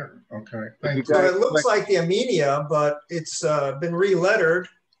little higher? Okay, thank you. So it looks like the Armenia, but it's been re-lettered.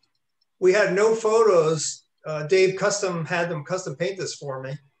 We had no photos. Dave had them custom paint this for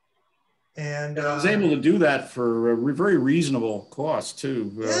me. And I was able to do that for a very reasonable cost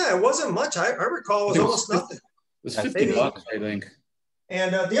too. Yeah, it wasn't much. I recall it was almost nothing. It was $50, I think.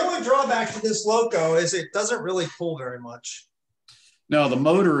 And the only drawback to this loco is it doesn't really pull very much. No, the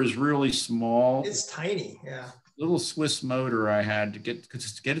motor is really small. It's tiny, yeah. Little Swiss motor I had to get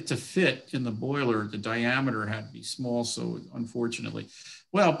it to fit in the boiler. The diameter had to be small, so unfortunately.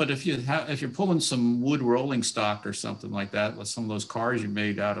 Well, but if you're pulling some wood rolling stock or something like that, like some of those cars you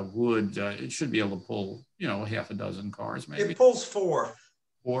made out of wood, it should be able to pull, you know, half a dozen cars maybe. It pulls 4.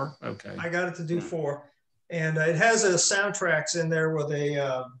 4? Okay. I got it to do 4. And it has a soundtracks in there with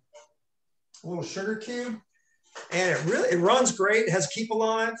a little sugar cube. And it runs great. It has keep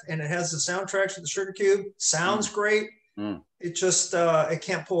alive and it has the soundtracks with the sugar cube. Sounds great. It just, it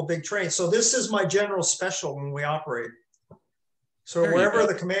can't pull a big train. So this is my general special when we operate. So wherever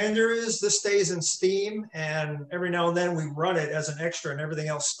the commander is, this stays in steam. And every now and then we run it as an extra and everything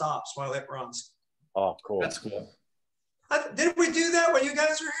else stops while it runs. Oh, cool. That's cool. Did we do that when you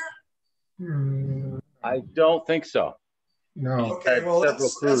guys were here? I don't think so. No. Okay, well, several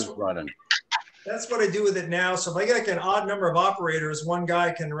crews running. That's what I do with it now. So if I get like an odd number of operators, one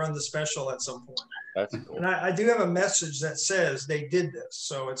guy can run the special at some point. That's cool. And I do have a message that says they did this.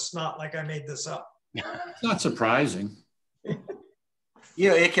 So it's not like I made this up. It's not surprising.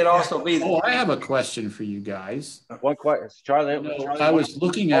 Yeah, it could also be. Oh, I have a question for you guys. One question, Charlie. I was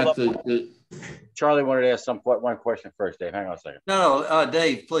looking at the Charlie wanted to ask one question first, Dave. Hang on a second. No,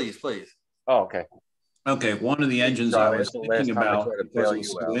 Dave, please. Oh, okay. Okay, one of the engines I was thinking about because it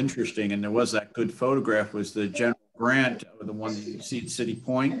was so interesting, and there was that good photograph, was the General Grant, the one that you see at City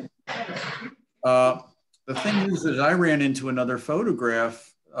Point. The thing is that I ran into another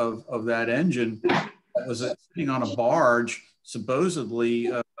photograph of that engine that was sitting on a barge, supposedly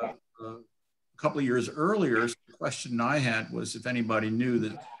a couple of years earlier. So the question I had was if anybody knew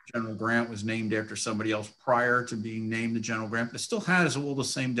that General Grant was named after somebody else prior to being named the General Grant, but it still has all the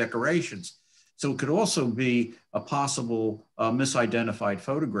same decorations. So it could also be a possible misidentified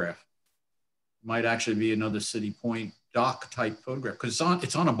photograph. It might actually be another City Point dock type photograph because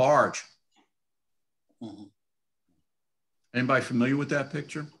it's on a barge. Anybody familiar with that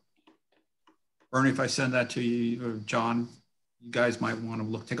picture? Bernie, if I send that to you, or John, you guys might want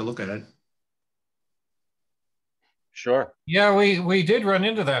to take a look at it. Sure. Yeah, we did run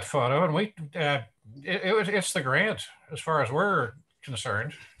into that photo, and it's the Grant as far as we're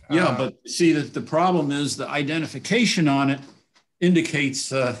concerned. Yeah, but see that the problem is the identification on it indicates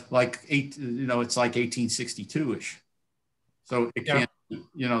it's like 1862-ish. So it can't,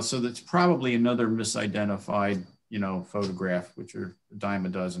 so that's probably another misidentified, photograph, which are a dime a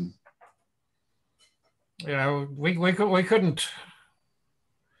dozen. We couldn't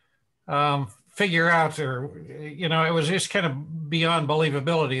figure out, or it was just kind of beyond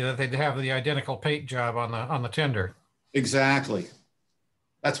believability that they'd have the identical paint job on the tender. Exactly.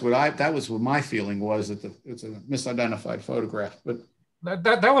 That was what my feeling was, that it's a misidentified photograph. But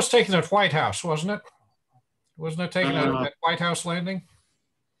that was taken at White House, wasn't it? Wasn't it taken at White House Landing?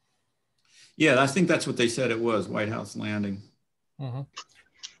 Yeah, I think that's what they said it was, White House Landing. And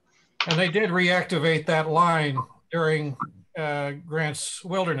they did reactivate that line during Grant's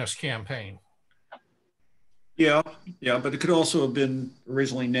wilderness campaign. Yeah, but it could also have been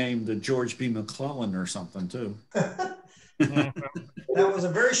originally named the George B. McClellan or something too. That was a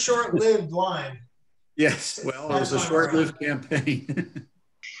very short-lived line. Yes, well, it was a short-lived campaign.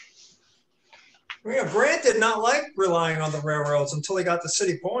 Grant did not like relying on the railroads until he got to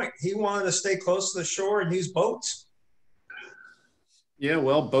City Point. He wanted to stay close to the shore and use boats. Yeah,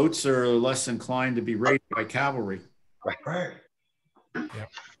 well, boats are less inclined to be raided by cavalry. Right. Yeah.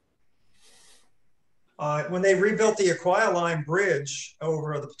 When they rebuilt the Aquia Line Bridge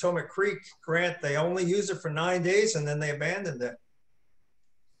over the Potomac Creek, Grant, they only used it for 9 days and then they abandoned it.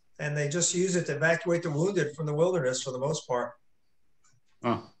 And they just use it to evacuate the wounded from the wilderness for the most part.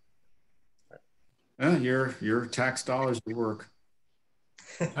 Oh. Your tax dollars to work.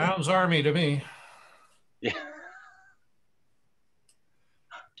 Sounds Army to me. Yeah.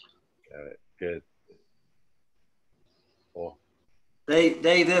 Got it. Good. Cool.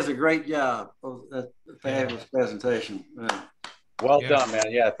 Dave does a great job. A fabulous presentation. Well done, man.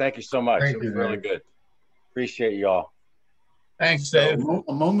 Yeah, thank you so much. Thank It was you, really Dave. good. Appreciate y'all. Thanks, So Dave.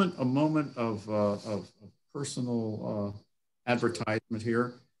 a moment of personal advertisement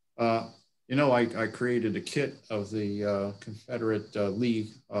here. You know, I created a kit of the Confederate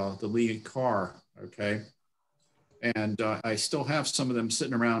Lee car. Okay, and I still have some of them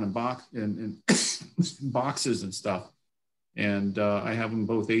sitting around in boxes and stuff. And I have them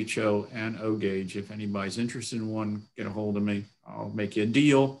both HO and O gauge. If anybody's interested in one, get a hold of me. I'll make you a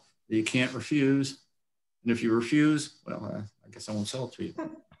deal that you can't refuse. And if you refuse, well, I guess I won't sell it to you.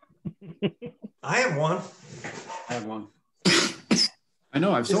 I have one. I have one. I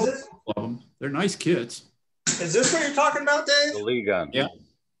know, I've sold a couple of them. They're nice kits. Is this what you're talking about, Dave? The Lee gun. Yeah.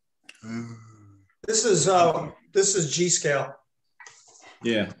 This is G scale.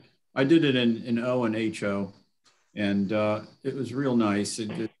 Yeah, I did it in O and HO, and it was real nice.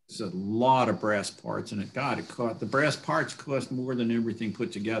 It's a lot of brass parts in it. God, the brass parts cost more than everything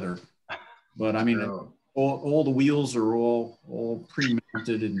put together. But I mean, all the wheels are all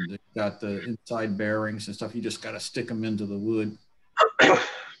pre-mounted, and they've got the inside bearings and stuff. You just got to stick them into the wood.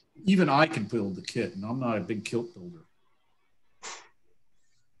 Even I can build the kit, and I'm not a big kilt builder.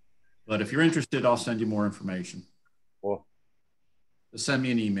 But if you're interested, I'll send you more information. Cool. Just send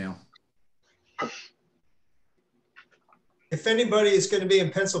me an email. If anybody is going to be in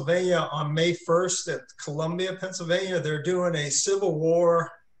Pennsylvania on May 1st at Columbia, Pennsylvania, they're doing a Civil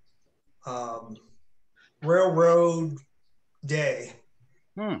War railroad day.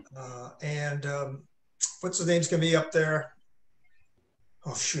 And what's the name's going to be up there?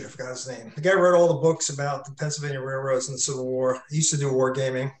 Oh, shoot, I forgot his name. The guy wrote all the books about the Pennsylvania railroads and the Civil War. He used to do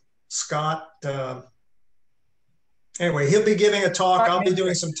wargaming. Scott. Anyway, he'll be giving a talk. I'll be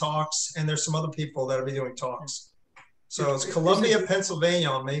doing some talks, and there's some other people that'll be doing talks. So it's Columbia, Pennsylvania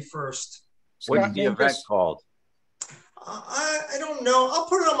on May 1st. What's the event called? I don't know. I'll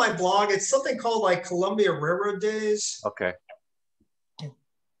put it on my blog. It's something called like Columbia Railroad Days. Okay.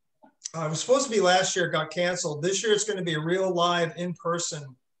 It was supposed to be last year. It got canceled. This year it's going to be a real live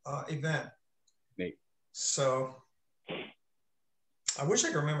in-person event. Neat. So I wish I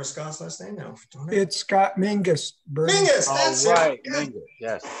could remember Scott's last name now. It's Scott Mingus. Mingus, that's right. it. Mingus,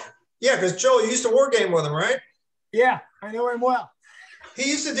 yes. Yeah, because Joe, you used to war game with him, right? Yeah, I know him well. He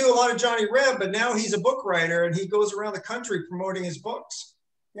used to do a lot of Johnny Reb, but now he's a book writer and he goes around the country promoting his books.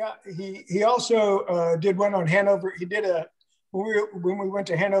 Yeah, he also did one on Hanover. He did when we went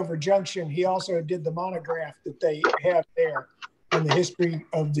to Hanover Junction, he also did the monograph that they have there on the history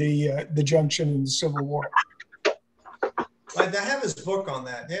of the junction in the Civil War. I have his book on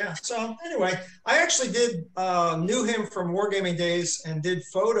that. Yeah. So anyway, I actually knew him from Wargaming days and did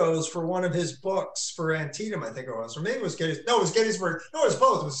photos for one of his books for Antietam, I think it was, or maybe it was Gettysburg. No, it was Gettysburg. No, it was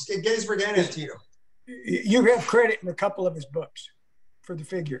both. It was Gettysburg and Antietam. You have credit in a couple of his books for the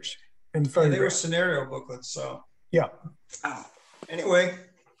figures and the photographs. They were scenario booklets. So yeah. Anyway,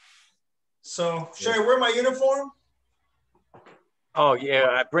 so should I wear my uniform? Oh yeah,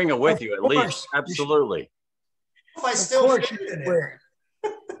 I bring it with you at least. Absolutely. If I still fit in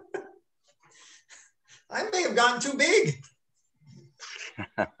it. I may have gotten too big.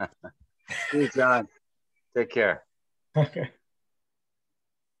 See you, John. Take care. Okay.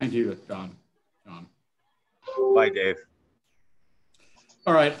 Thank you, John. Bye, Dave.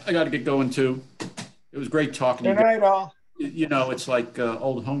 All right, I got to get going too. It was great talking to you. Good night, all. You know, it's like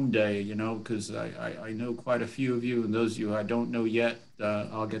old home day, you know, because I know quite a few of you, and those of you I don't know yet,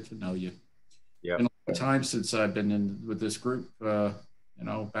 I'll get to know you. Yeah. Been a long time since I've been in with this group, you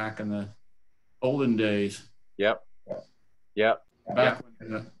know, back in the olden days. Yep. Yep. Back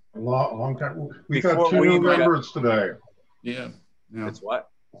when, a long time. We've Before got two we new members today. yeah. That's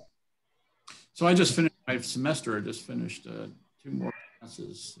what? So I just finished my semester. I just finished 2 more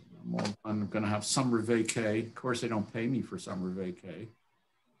classes. I'm going to have summer vacay. Of course, they don't pay me for summer vacay,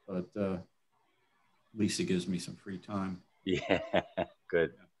 but at least it gives me some free time. Yeah.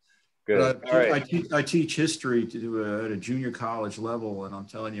 Good. Good. All right. I teach history at a junior college level, and I'm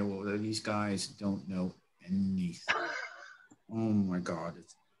telling you, well, these guys don't know anything. Oh my God,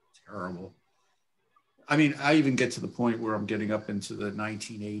 it's terrible. I mean, I even get to the point where I'm getting up into the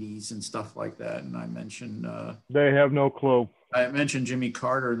 1980s and stuff like that. And I mention, they have no clue. I mentioned Jimmy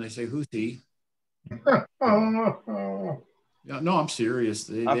Carter and they say, who's he? Yeah, no, I'm serious.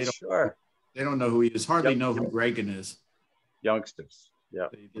 They don't know who he is. Hardly know who Reagan is. Youngsters. Yeah.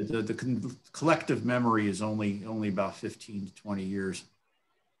 The collective memory is only about 15 to 20 years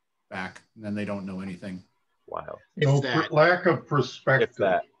back, and then they don't know anything. Wow. No, lack of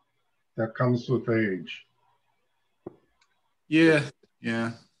perspective that comes with age. Yeah.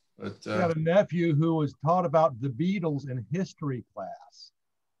 But I got a nephew who was taught about the Beatles in history class.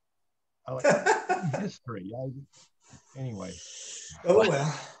 I like history. Anyway. Oh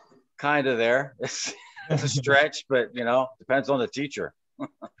well. Kind of there. It's a stretch, but depends on the teacher.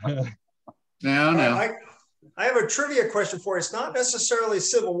 No. I have a trivia question for you. It's not necessarily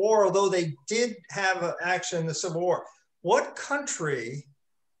Civil War, although they did have an action in the Civil War. What country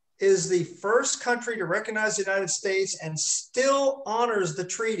is the first country to recognize the United States and still honors the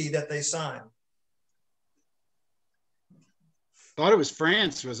treaty that they signed? Thought it was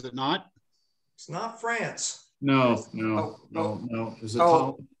France, was it not? It's not France. No. Is it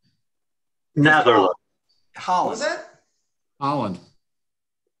Holland? Netherlands. What was that? Holland.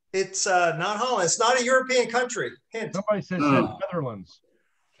 It's not Holland. It's not a European country. Hint. Somebody said Netherlands.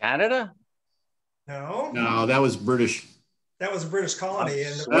 Canada? No, that was British. That was a British colony.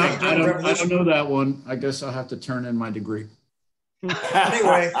 And I don't know that one. I guess I'll have to turn in my degree.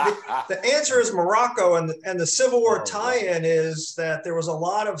 Anyway, the answer is Morocco, and the Civil War tie-in is that there was a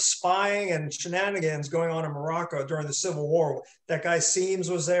lot of spying and shenanigans going on in Morocco during the Civil War. That guy Seams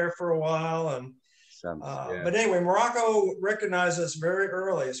was there for a while, and but anyway, Morocco recognized us very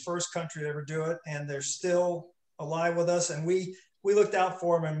early as first country to ever do it, and they're still alive with us. And we looked out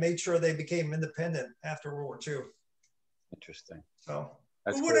for them and made sure they became independent after World War II. Interesting. So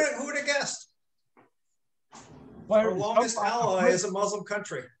who would have guessed? Well, our longest ally is a Muslim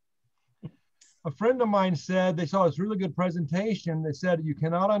country. A friend of mine said they saw this really good presentation. They said you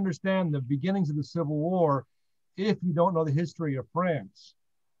cannot understand the beginnings of the Civil War if you don't know the history of France.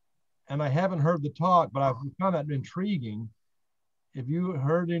 And I haven't heard the talk, but I found that intriguing. Have you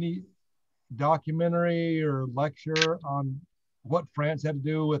heard any documentary or lecture on what France had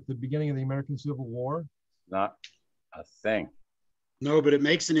to do with the beginning of the American Civil War? Not a thing. No, but it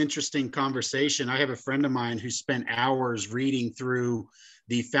makes an interesting conversation. I have a friend of mine who spent hours reading through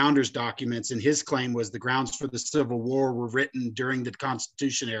the founders' documents, and his claim was the grounds for the Civil War were written during the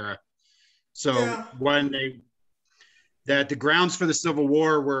Constitution era. So that the grounds for the Civil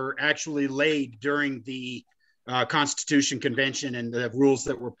War were actually laid during the Constitution Convention and the rules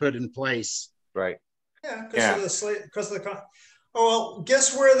that were put in place. Right. Yeah, because of the well,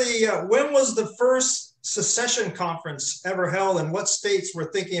 guess where when was the first secession conference ever held, and what states were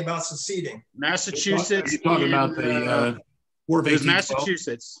thinking about seceding? Massachusetts. You're talking about the War of 1812?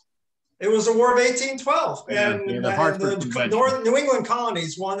 Massachusetts. It was the War of 1812, and the North New England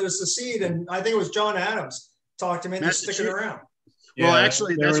colonies wanted to secede, and I think it was John Adams talked him into sticking around. Well,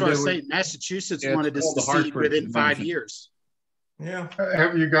 actually, that's what I was saying. Massachusetts wanted to secede within 5 years. Yeah.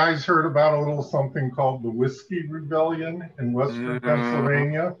 Have you guys heard about a little something called the Whiskey Rebellion in Western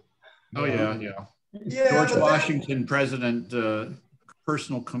Pennsylvania? Oh, yeah. George Washington, president,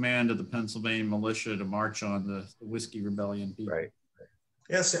 personal command of the Pennsylvania militia to march on the Whiskey Rebellion. Right.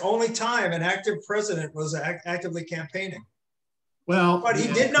 Yes, the only time an active president was actively campaigning. Well, but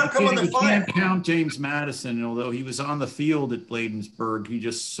he did not come under fire. You can't count James Madison, although he was on the field at Bladensburg. He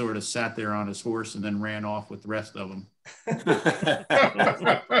just sort of sat there on his horse and then ran off with the rest of them.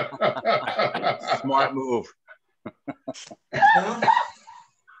 Smart move.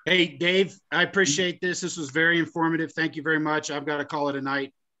 Hey, Dave, I appreciate this. This was very informative. Thank you very much. I've got to call it a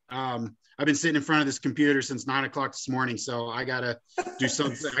night. I've been sitting in front of this computer since 9 o'clock this morning, so I got to do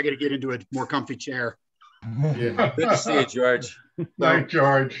something. I got to get into a more comfy chair. Yeah. Good to see you, George. Night,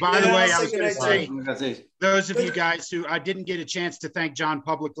 George. By the way, I was going to say, those of you guys who I didn't get a chance to thank John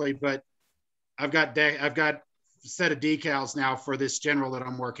publicly, but I've got a set of decals now for this general that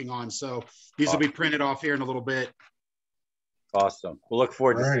I'm working on. So these will be printed off here in a little bit. Awesome. We'll look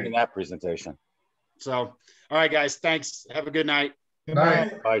forward to seeing that presentation. So, all right, guys. Thanks. Have a good night. Good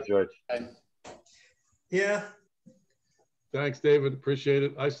night. Bye, George. Yeah. Thanks, David. Appreciate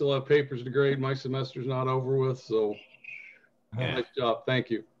it. I still have papers to grade. My semester's not over with, so nice job. Thank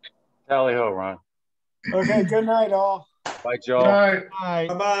you. Tally ho, Ron. Okay, good night, all. Bye, Joe. Bye.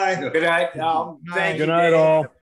 Bye-bye. Good night, y'all. Good night, all.